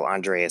powerful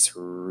Andreas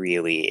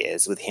really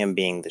is, with him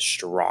being the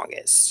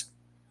strongest.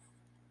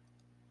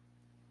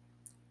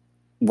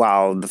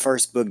 While the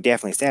first book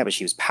definitely established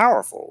he was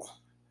powerful,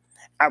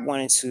 I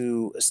wanted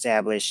to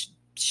establish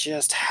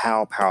just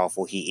how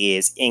powerful he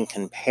is in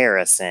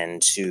comparison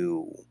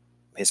to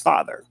his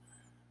father.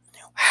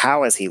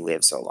 How has he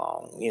lived so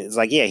long? It's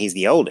like, yeah, he's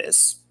the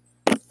oldest,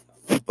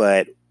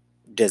 but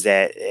does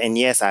that, and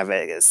yes, I've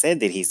said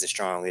that he's the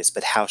strongest,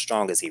 but how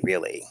strong is he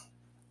really?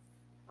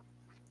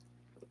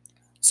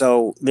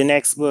 So the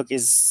next book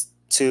is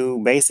to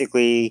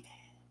basically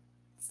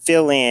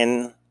fill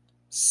in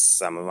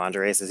some of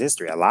Andreas'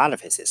 history, a lot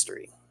of his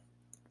history,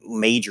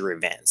 major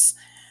events,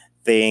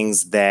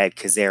 things that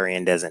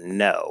Kazarian doesn't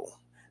know,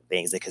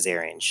 things that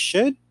Kazarian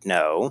should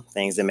know,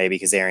 things that maybe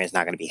Kazarian's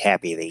not going to be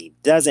happy that he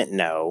doesn't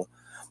know,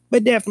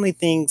 but definitely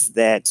things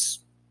that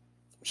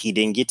he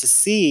didn't get to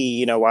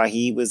see, while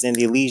he was in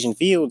the Elysian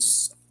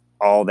Fields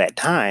all that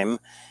time.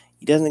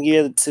 He doesn't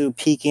get to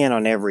peek in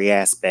on every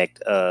aspect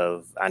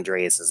of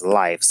Andreas's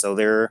life. So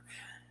there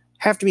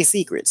have to be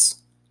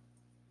secrets.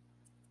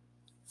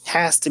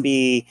 Has to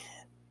be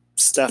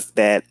stuff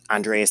that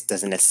Andreas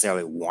doesn't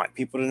necessarily want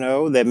people to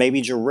know, that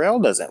maybe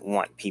Jarrell doesn't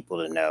want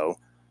people to know,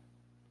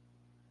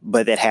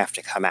 but that have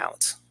to come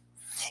out.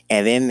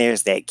 And then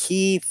there's that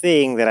key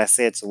thing that I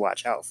said to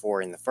watch out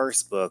for in the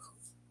first book,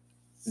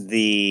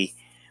 the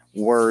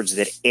words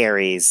that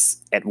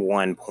Ares at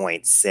one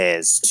point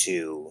says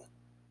to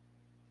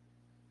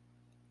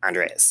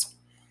Andreas.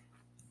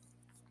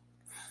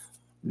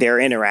 Their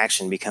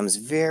interaction becomes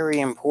very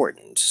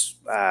important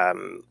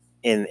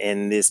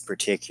in this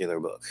particular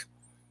book.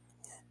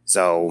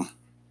 So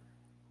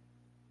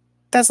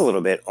that's a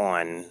little bit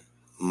on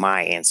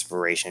my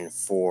inspiration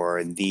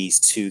for these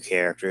two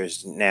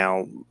characters.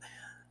 Now,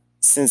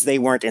 since they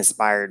weren't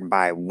inspired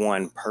by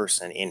one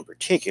person in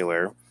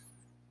particular,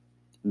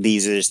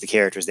 these are just the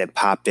characters that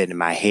popped into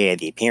my head,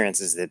 the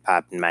appearances that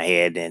popped in my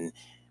head, and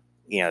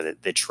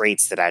the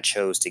traits that I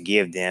chose to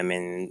give them.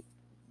 And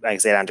like I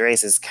said,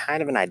 Andreas is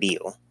kind of an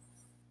ideal.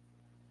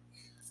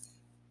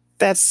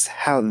 That's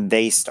how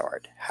they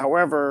start.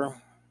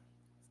 However,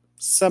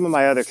 some of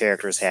my other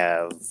characters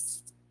have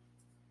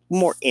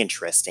more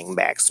interesting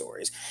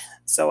backstories,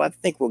 so I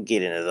think we'll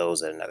get into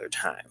those at another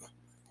time.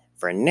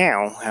 For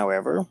now,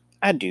 however,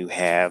 I do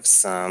have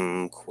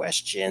some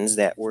questions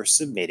that were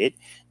submitted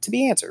to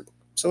be answered.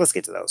 So let's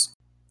get to those.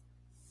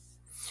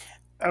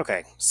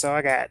 Okay, so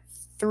I got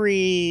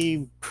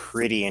three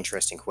pretty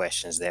interesting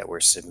questions that were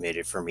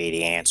submitted for me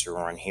to answer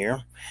on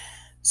here.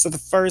 So the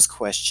first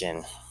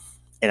question,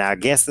 and I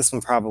guess this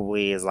one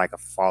probably is like a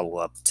follow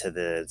up to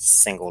the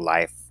single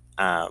life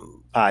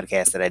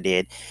podcast that I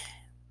did.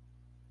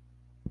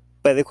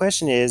 But the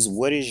question is,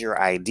 what is your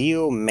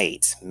ideal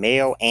mate,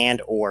 male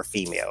and or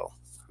female?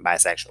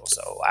 Bisexual,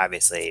 so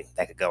obviously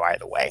that could go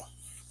either way.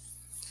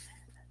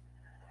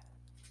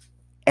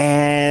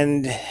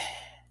 And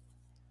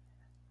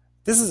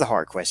this is a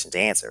hard question to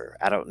answer.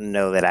 I don't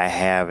know that I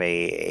have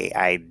a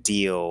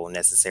ideal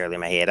necessarily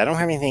in my head. I don't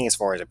have anything as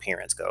far as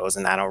appearance goes,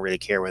 and I don't really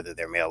care whether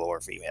they're male or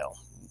female.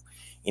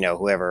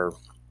 Whoever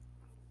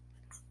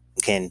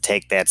can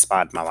take that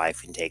spot in my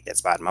life can take that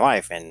spot in my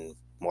life, and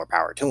more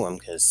power to them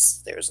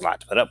because there's a lot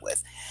to put up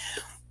with.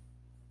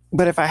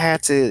 But if I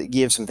had to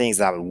give some things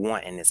that I would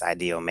want in this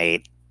ideal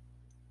mate,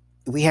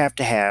 we have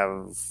to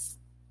have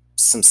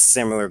some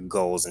similar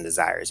goals and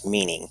desires,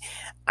 meaning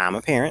I'm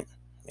a parent,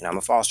 I'm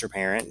a foster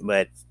parent,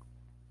 but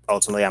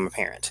ultimately I'm a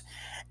parent.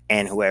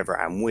 And whoever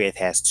I'm with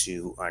has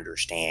to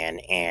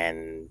understand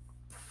and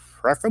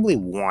preferably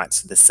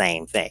wants the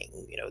same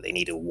thing. They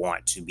need to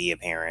want to be a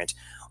parent,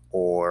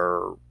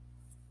 or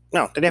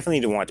no, they definitely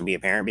need to want to be a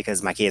parent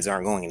because my kids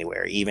aren't going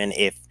anywhere. Even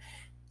if,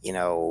 you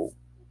know,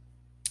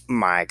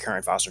 my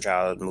current foster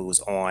child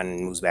moves on,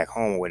 moves back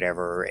home or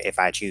whatever, if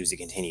I choose to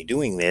continue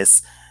doing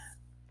this,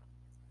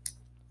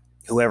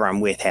 whoever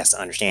I'm with has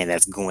to understand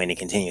that's going to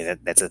continue.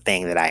 That's a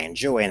thing that I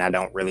enjoy, and I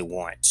don't really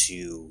want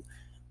to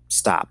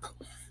stop.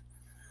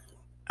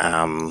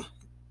 Um,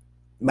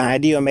 my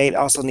ideal mate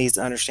also needs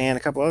to understand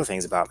a couple other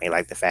things about me,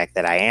 like the fact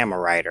that I am a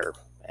writer,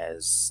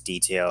 as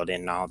detailed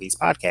in all these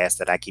podcasts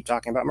that I keep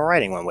talking about my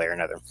writing one way or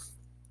another,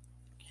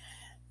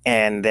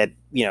 and that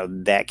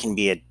that can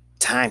be a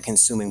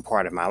time-consuming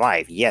part of my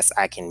life. Yes,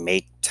 I can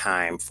make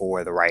time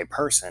for the right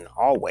person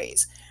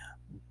always,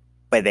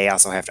 but they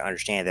also have to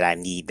understand that I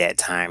need that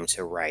time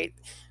to write.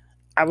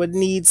 I would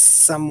need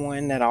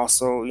someone that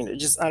also,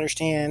 just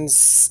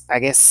understands, I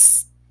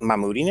guess, my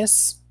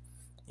moodiness.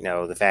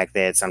 The fact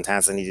that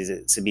sometimes I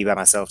need to be by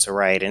myself to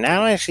write. And I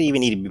don't actually even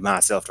need to be by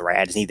myself to write.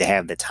 I just need to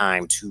have the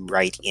time to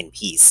write in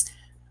peace.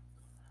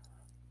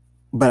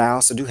 But I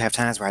also do have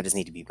times where I just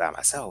need to be by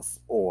myself.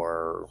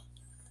 Or,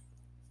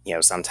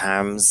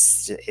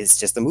 sometimes it's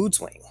just a mood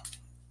swing.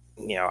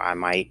 I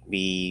might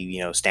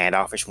be,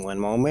 standoffish one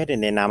moment,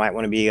 and then I might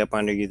want to be up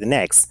under you the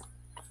next.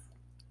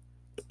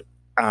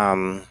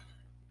 Um,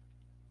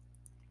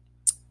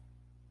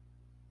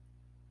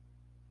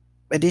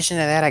 Addition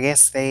to that, I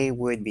guess they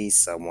would be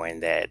someone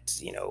that,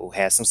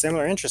 has some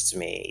similar interests to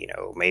me,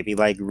 maybe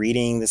like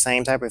reading the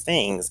same type of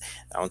things.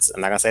 I'm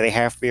not gonna say they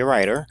have to be a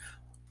writer,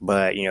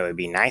 but it'd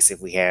be nice if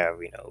we have,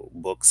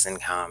 books in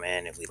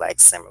common, if we like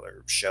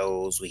similar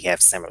shows, we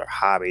have similar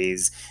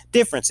hobbies.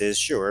 Differences,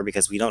 sure,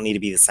 because we don't need to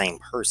be the same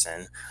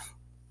person.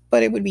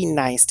 But it would be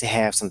nice to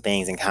have some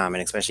things in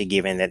common, especially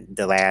given that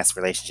the last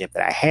relationship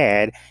that I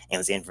had and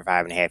was in for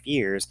 5.5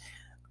 years,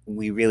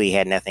 we really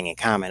had nothing in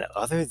common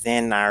other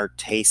than our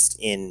taste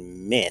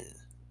in men.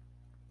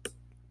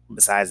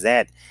 Besides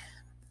that,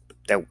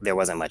 there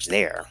wasn't much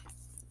there.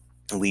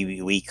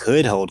 We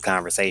could hold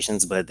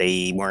conversations, but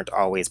they weren't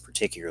always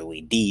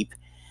particularly deep.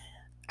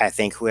 I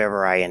think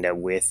whoever I end up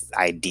with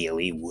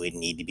ideally would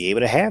need to be able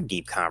to have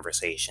deep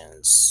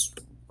conversations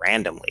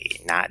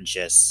randomly, not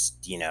just,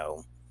 I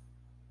don't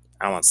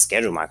want to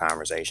schedule my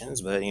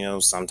conversations, but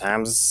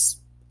sometimes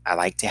I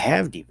like to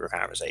have deeper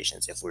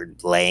conversations if we're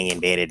laying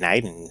in bed at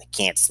night and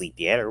can't sleep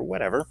yet or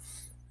whatever.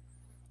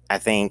 I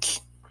think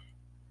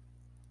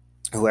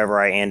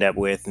whoever I end up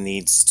with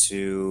needs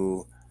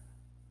to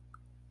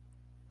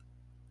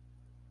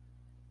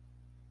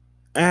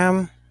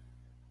um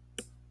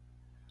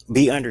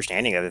be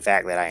understanding of the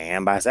fact that I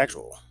am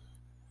bisexual.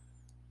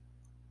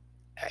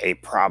 A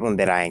problem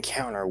that I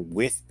encounter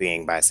with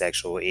being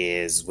bisexual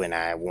is when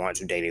I want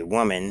to date a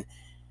woman,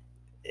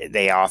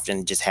 they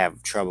often just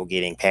have trouble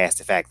getting past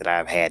the fact that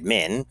I've had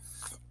men.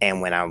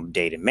 And when I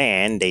date a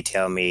man, they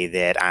tell me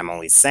that I'm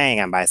only saying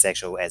I'm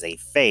bisexual as a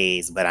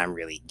phase, but I'm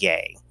really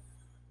gay.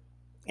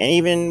 And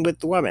even with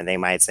the woman, they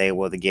might say,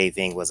 well, the gay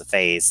thing was a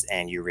phase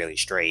and you're really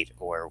straight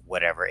or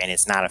whatever. And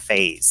it's not a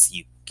phase.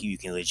 You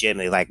can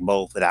legitimately like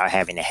both without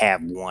having to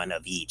have one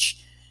of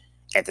each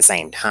at the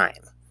same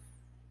time.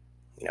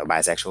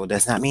 Bisexual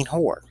does not mean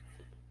whore,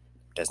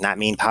 does not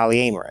mean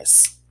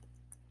polyamorous,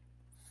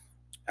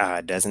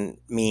 doesn't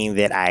mean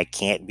that I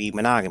can't be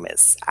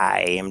monogamous.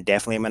 I am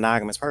definitely a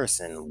monogamous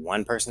person.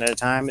 One person at a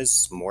time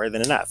is more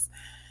than enough.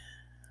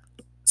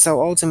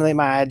 So ultimately,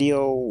 my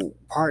ideal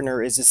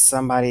partner is just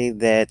somebody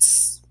that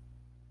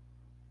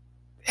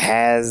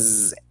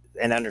has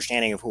an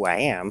understanding of who I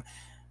am,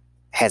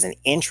 has an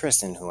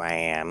interest in who I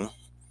am,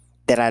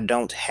 that I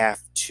don't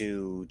have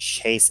to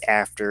chase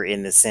after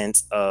in the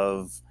sense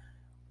of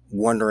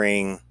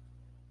wondering,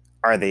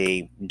 are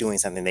they doing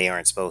something they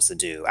aren't supposed to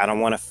do? I don't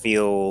want to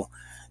feel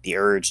the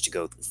urge to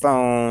go through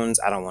phones.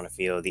 I don't want to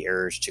feel the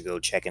urge to go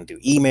checking through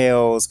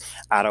emails.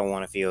 I don't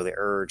want to feel the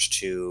urge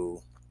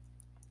to,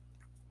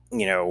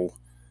 you know,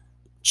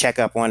 check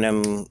up on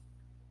them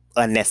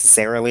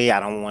unnecessarily. I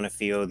don't want to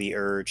feel the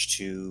urge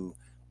to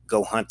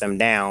go hunt them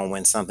down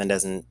when something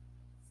doesn't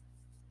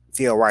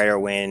feel right or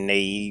when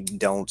they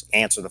don't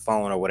answer the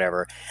phone or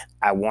whatever.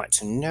 I want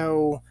to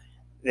know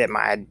that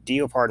my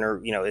ideal partner,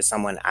 is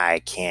someone I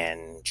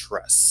can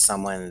trust,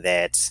 someone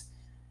that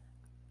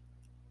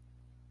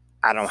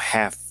I don't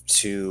have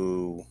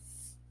to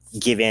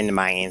give in to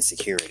my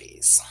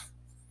insecurities.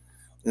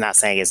 I'm not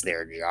saying it's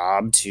their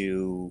job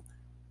to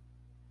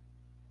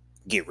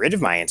get rid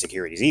of my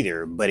insecurities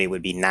either, but it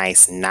would be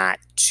nice not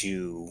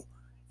to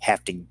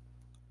have to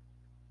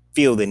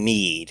feel the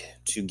need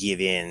to give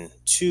in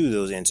to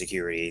those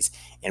insecurities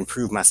and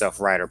prove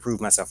myself right or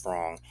prove myself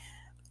wrong.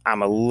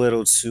 I'm a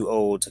little too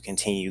old to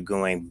continue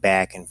going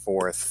back and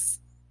forth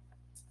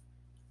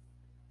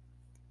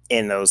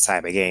in those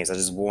type of games. I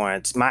just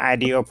want my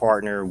ideal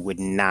partner would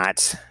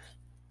not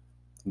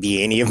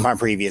be any of my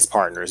previous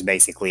partners.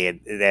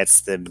 Basically,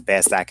 that's the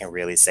best I can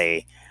really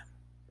say.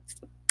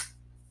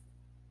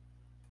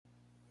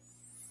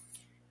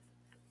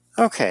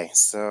 Okay,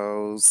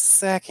 so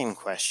second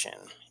question.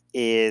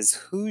 is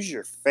who's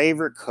your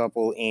favorite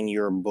couple in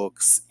your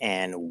books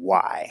and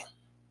why?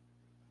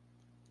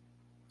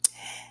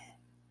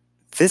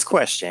 This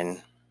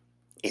question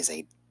is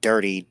a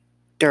dirty,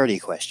 dirty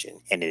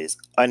question, and it is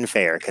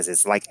unfair because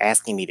it's like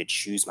asking me to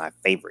choose my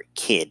favorite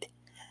kid.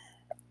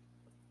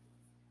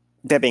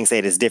 That being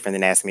said, it's different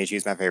than asking me to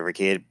choose my favorite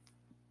kid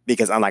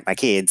because, unlike my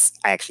kids,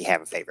 I actually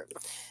have a favorite.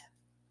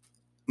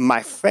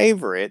 My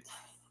favorite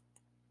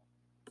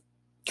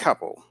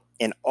couple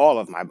in all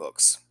of my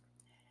books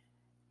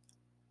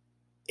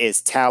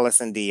is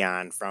Talus and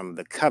Dion from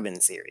the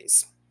Coven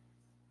series.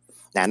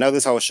 Now, I know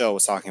this whole show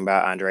was talking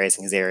about Andreas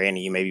and Kazarian, and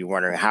you may be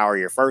wondering, how are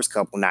your first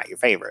couple not your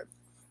favorite?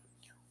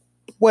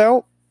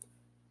 Well,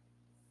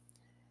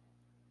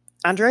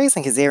 Andreas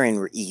and Kazarian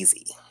were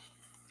easy.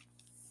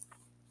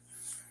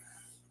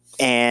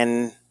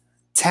 And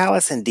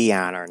Talus and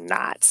Dion are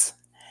not.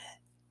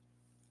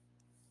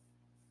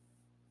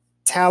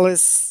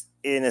 Talus,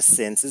 in a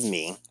sense, is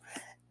me.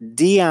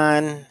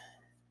 Dion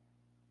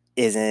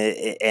is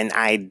an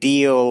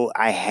ideal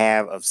I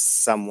have of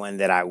someone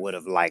that I would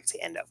have liked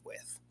to end up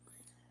with.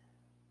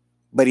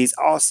 But he's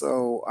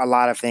also a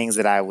lot of things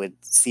that I would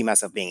see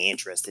myself being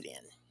interested in.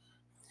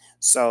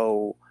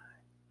 So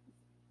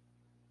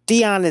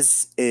Dion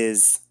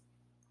is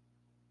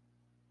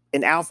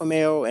an alpha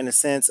male in a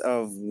sense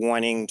of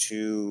wanting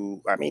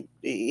to, I mean,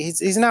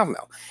 he's an alpha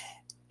male.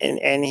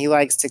 And he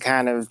likes to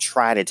kind of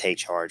try to take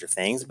charge of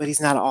things, but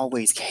he's not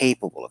always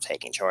capable of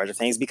taking charge of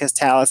things because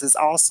Talus is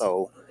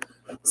also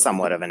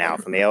somewhat of an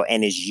alpha male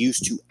and is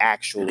used to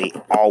actually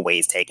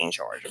always taking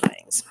charge of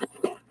things.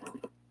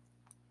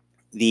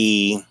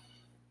 The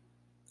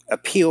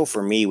appeal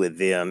for me with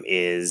them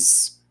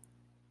is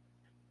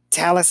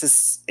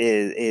Talus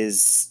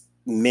is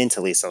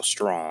mentally so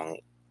strong,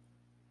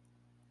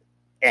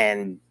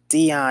 and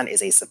Dion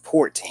is a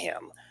support to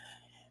him,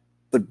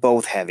 but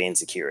both have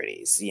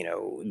insecurities. You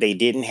know, they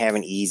didn't have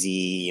an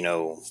easy,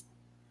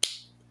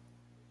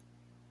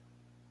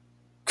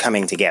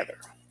 coming together.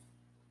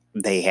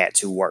 They had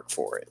to work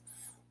for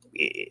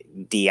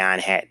it. Dion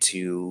had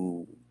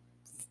to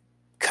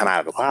come out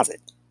of the closet,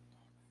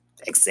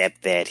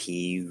 except that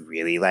he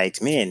really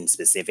liked men.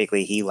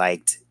 Specifically, he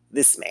liked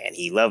this man.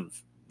 He loved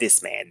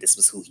this man. This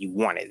was who he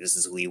wanted. This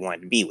is who he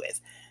wanted to be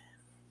with.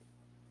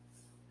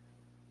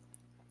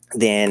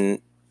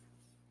 Then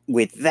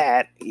with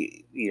that,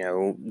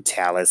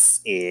 Talus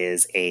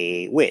is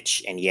a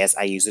witch. And yes,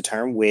 I use the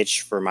term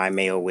witch for my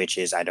male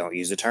witches. I don't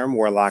use the term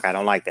warlock. I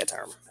don't like that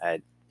term.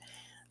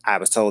 I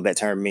was told that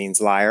term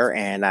means liar,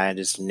 and I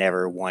just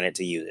never wanted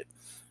to use it.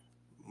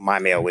 My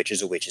male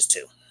witches are witches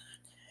too.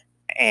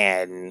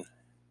 And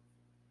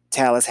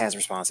Talus has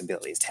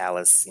responsibilities.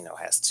 Talus,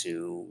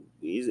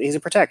 he's a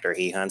protector.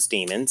 He hunts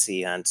demons.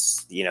 He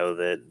hunts,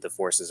 the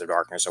forces of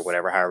darkness or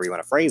whatever, however you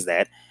want to phrase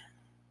that.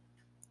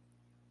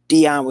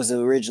 Dion was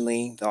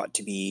originally thought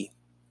to be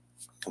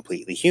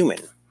completely human.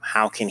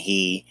 How can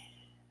he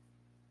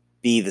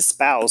be the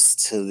spouse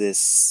to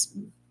this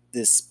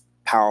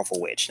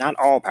powerful witch? Not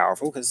all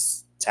powerful,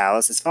 because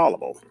Talus is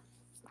fallible.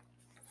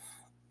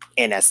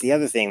 And that's the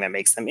other thing that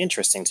makes them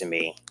interesting to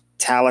me.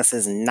 Talus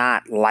is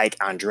not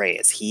like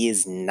Andreas. He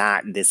is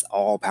not this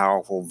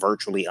all-powerful,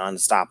 virtually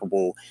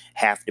unstoppable,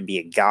 have to be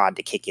a god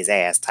to kick his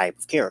ass type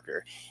of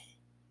character.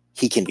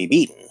 He can be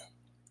beaten.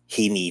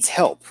 He needs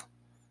help.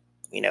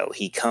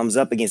 He comes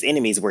up against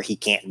enemies where he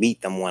can't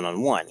beat them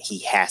one-on-one. He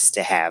has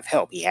to have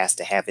help. He has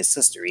to have his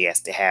sister. He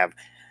has to have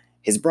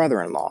his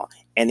brother-in-law.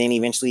 And then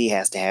eventually he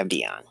has to have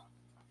Dion.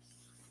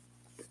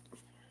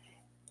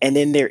 And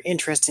then they're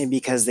interesting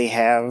because they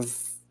have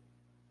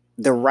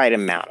the right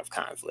amount of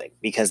conflict,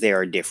 because they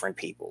are different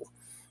people.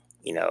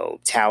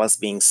 Talus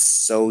being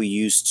so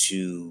used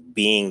to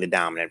being the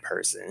dominant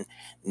person,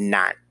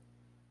 not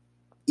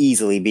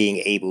easily being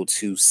able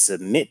to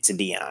submit to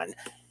Dion.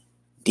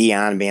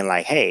 Dion being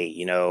like, hey,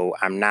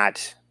 I'm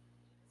not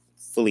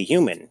fully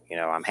human.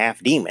 I'm half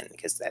demon,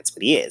 because that's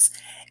what he is.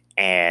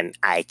 And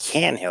I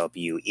can help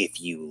you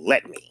if you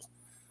let me.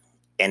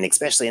 And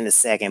especially in the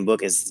second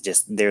book, is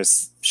just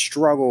there's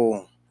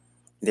struggle,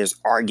 there's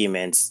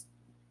arguments.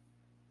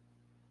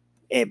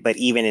 But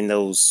even in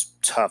those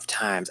tough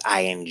times,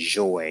 I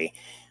enjoy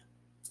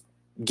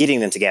getting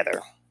them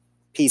together,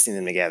 piecing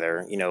them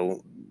together,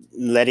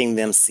 letting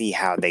them see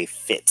how they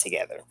fit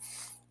together.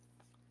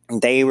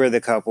 They were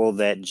the couple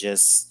that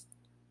just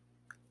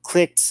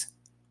clicked,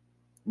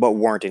 but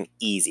weren't an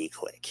easy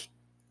click.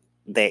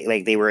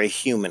 They were a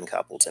human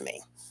couple to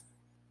me,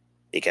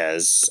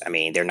 because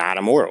they're not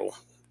immortal.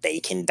 They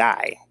can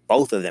die.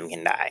 Both of them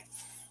can die.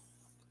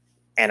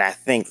 And I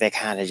think that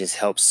kind of just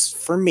helps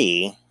for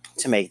me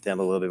to make them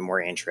a little bit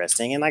more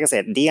interesting. And like I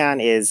said, Dion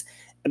is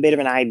a bit of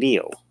an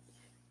ideal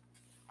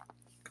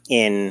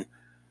in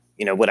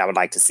what I would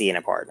like to see in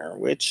a partner,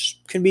 which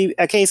can be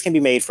a case can be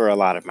made for a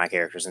lot of my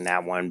characters in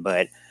that one.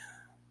 But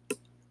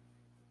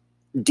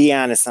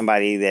Dion is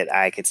somebody that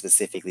I could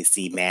specifically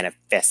see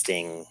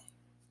manifesting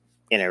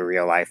in a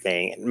real life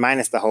thing,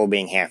 minus the whole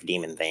being half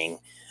demon thing.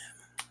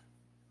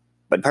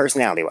 But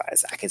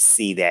personality-wise, I could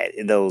see that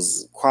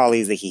those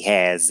qualities that he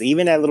has,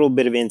 even that little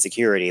bit of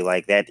insecurity,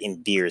 like that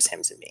endears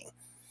him to me.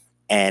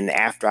 And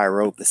after I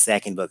wrote the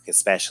second book,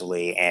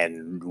 especially,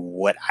 and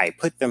what I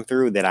put them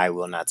through that I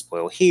will not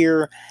spoil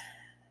here,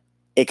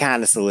 it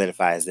kind of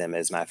solidifies them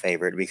as my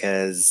favorite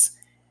because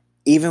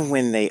even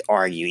when they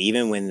argue,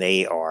 even when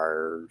they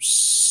are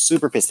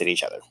super pissed at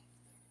each other,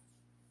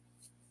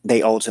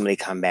 they ultimately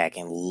come back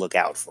and look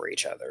out for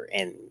each other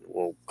and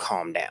will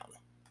calm down.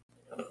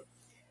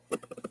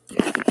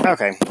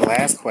 Okay,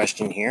 last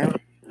question here.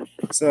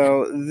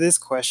 So this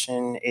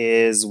question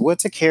is,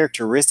 what's a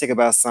characteristic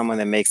about someone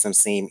that makes them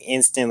seem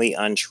instantly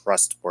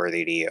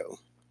untrustworthy to you?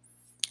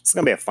 It's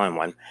going to be a fun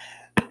one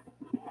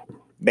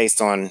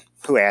based on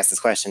who asked this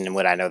question and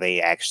what I know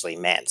they actually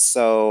meant.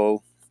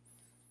 So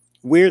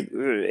we're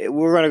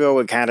going to go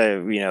with kind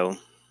of,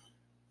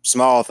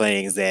 small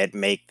things that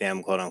make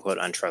them quote unquote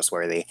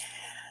untrustworthy.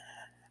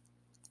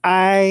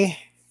 I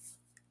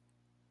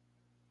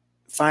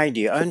find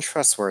you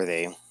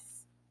untrustworthy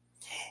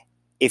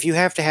if you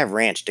have to have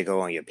ranch to go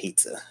on your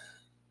pizza.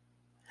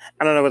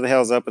 I don't know what the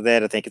hell's up with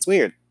that. I think it's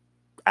weird.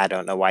 I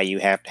don't know why you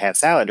have to have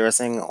salad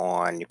dressing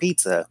on your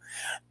pizza.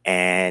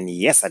 And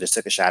yes, I just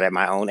took a shot at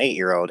my own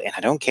 8-year-old, and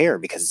I don't care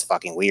because it's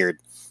fucking weird.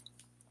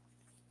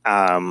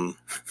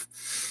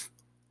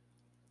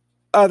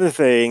 Other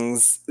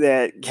things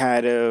that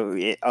kind of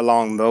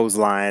along those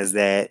lines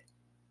that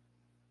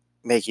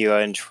make you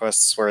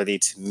untrustworthy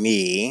to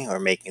me or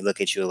make me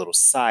look at you a little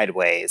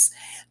sideways.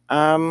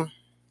 I'm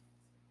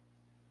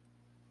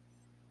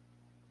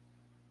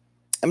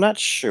not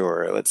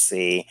sure. Let's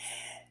see.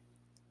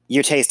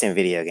 Your taste in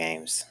video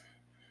games.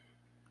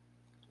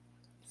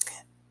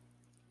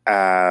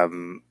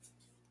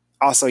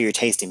 Also, your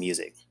taste in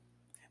music.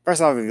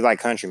 First off, if you like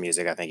country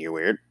music, I think you're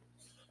weird.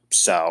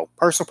 So,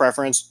 personal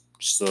preference,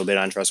 just a little bit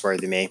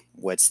untrustworthy to me.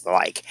 What's the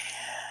like?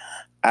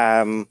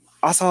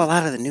 Also, a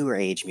lot of the newer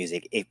age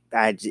music.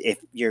 If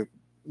your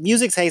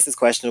music taste is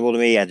questionable to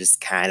me, I just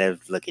kind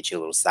of look at you a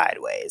little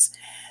sideways.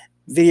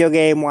 Video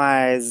game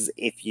wise,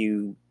 if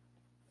you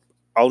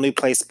only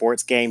play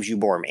sports games, you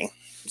bore me.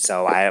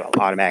 So I am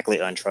automatically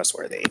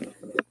untrustworthy.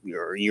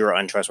 You're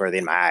untrustworthy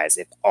in my eyes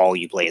if all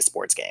you play is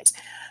sports games.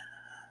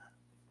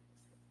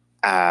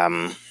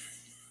 On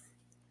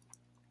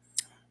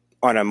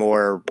a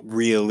more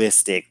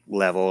realistic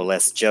level,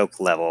 less joke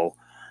level,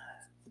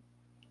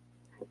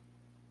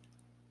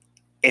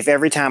 if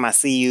every time I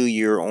see you,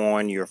 you're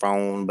on your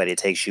phone, but it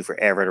takes you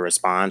forever to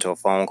respond to a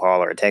phone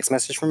call or a text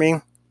message from me,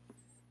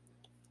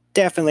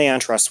 definitely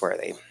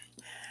untrustworthy.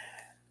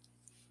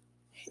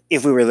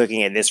 If we were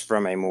looking at this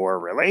from a more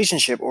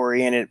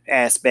relationship-oriented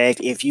aspect,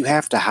 if you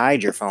have to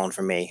hide your phone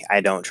from me,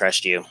 I don't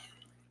trust you.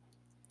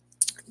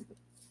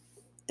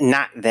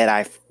 Not that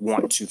I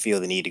want to feel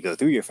the need to go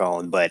through your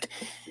phone, but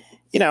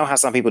you know how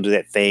some people do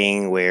that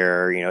thing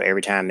where,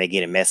 every time they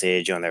get a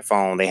message on their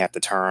phone, they have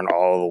to turn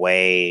all the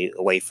way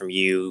away from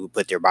you,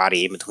 put their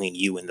body in between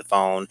you and the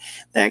phone.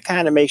 That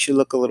kind of makes you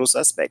look a little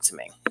suspect to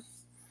me.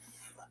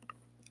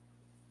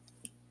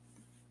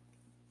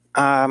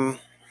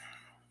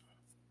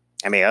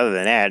 Other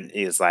than that,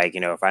 it's like,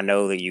 if I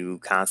know that you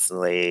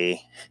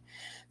constantly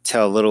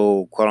tell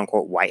little quote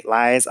unquote white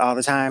lies all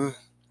the time,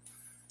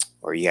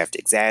 or you have to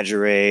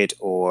exaggerate,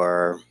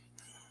 or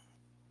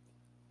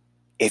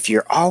if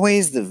you're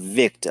always the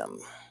victim,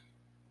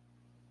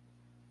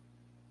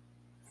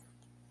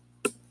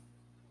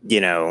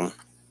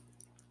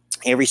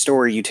 every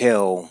story you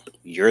tell,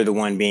 you're the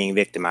one being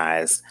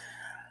victimized,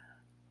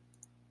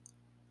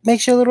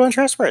 makes you a little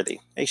untrustworthy,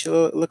 makes you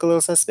look a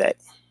little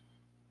suspect.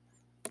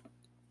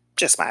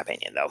 Just my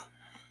opinion, though.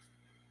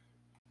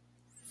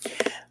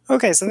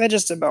 Okay, so that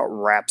just about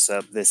wraps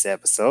up this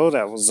episode.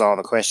 That was all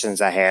the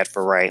questions I had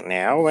for right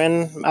now,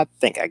 and I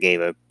think I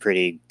gave a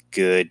pretty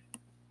good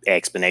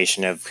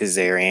explanation of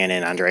Kazarian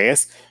and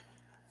Andreas.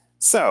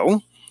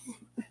 So,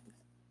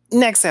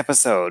 next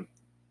episode,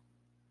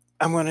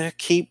 I'm going to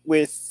keep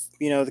with,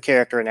 the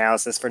character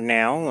analysis for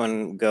now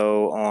and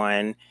go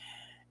on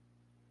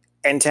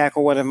and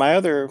tackle one of my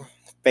other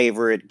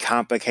favorite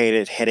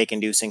complicated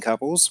headache-inducing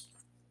couples.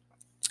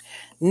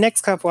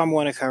 Next couple I'm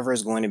going to cover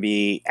is going to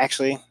be,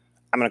 actually,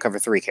 I'm going to cover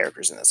 3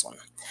 characters in this one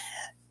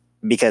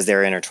because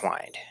they're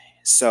intertwined.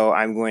 So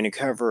I'm going to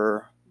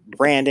cover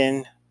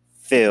Brandon,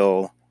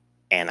 Phil,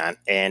 and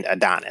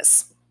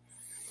Adonis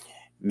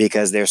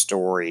because their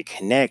story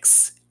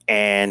connects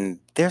and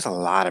there's a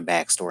lot of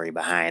backstory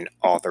behind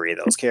all 3 of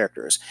those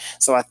characters.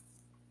 So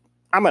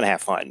I'm going to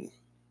have fun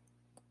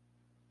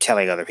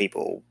telling other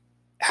people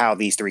how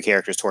these 3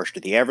 characters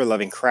tortured the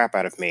ever-loving crap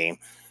out of me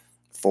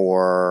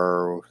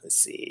for,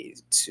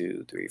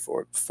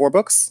 4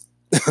 books.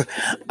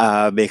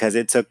 Because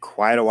it took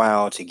quite a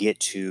while to get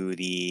to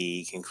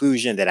the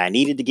conclusion that I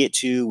needed to get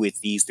to with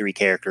these 3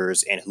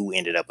 characters and who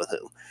ended up with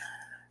who.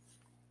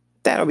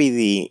 That'll be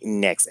the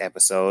next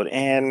episode,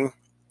 and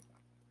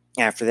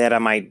after that,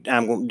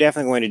 I'm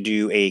definitely going to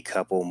do a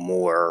couple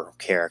more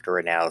character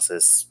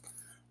analysis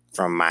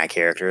from my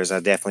characters. I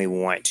definitely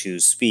want to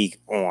speak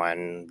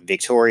on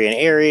Victoria and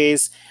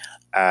Aries,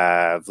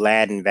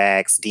 Vlad and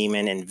Vax,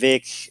 Demon and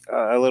Vic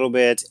a little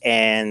bit,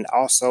 and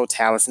also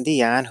Talus and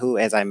Dion, who,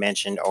 as I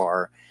mentioned,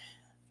 are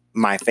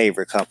my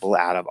favorite couple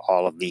out of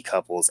all of the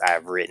couples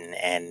I've written,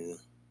 and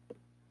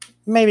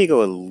maybe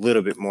go a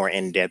little bit more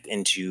in depth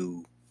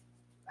into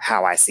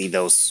how I see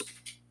those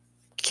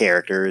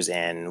characters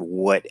and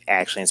what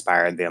actually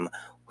inspired them,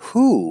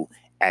 who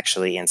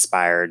actually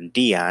inspired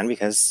Dion,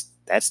 because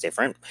that's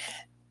different.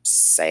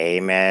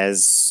 Same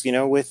as,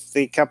 with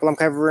the couple I'm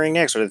covering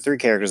next, or the three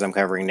characters I'm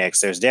covering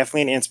next. There's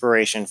definitely an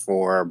inspiration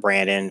for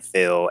Brandon,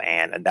 Phil,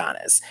 and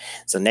Adonis.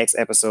 So next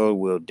episode,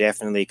 we'll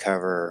definitely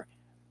cover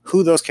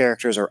who those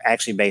characters are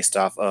actually based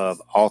off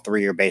of. All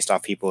three are based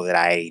off people that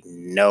I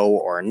know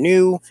or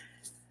knew.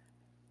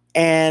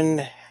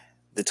 And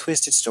the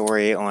twisted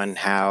story on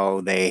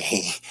how they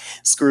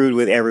screwed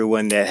with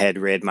everyone that had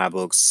read my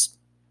books'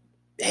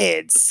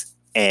 heads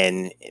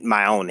and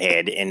my own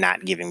head and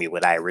not giving me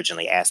what I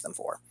originally asked them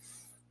for.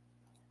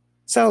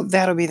 So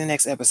that'll be the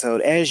next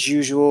episode. As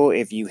usual,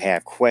 if you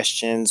have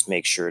questions,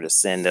 make sure to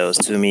send those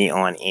to me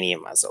on any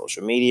of my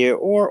social media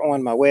or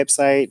on my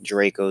website,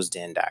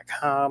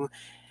 dracosden.com.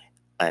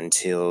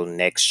 Until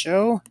next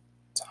show,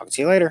 talk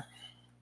to you later.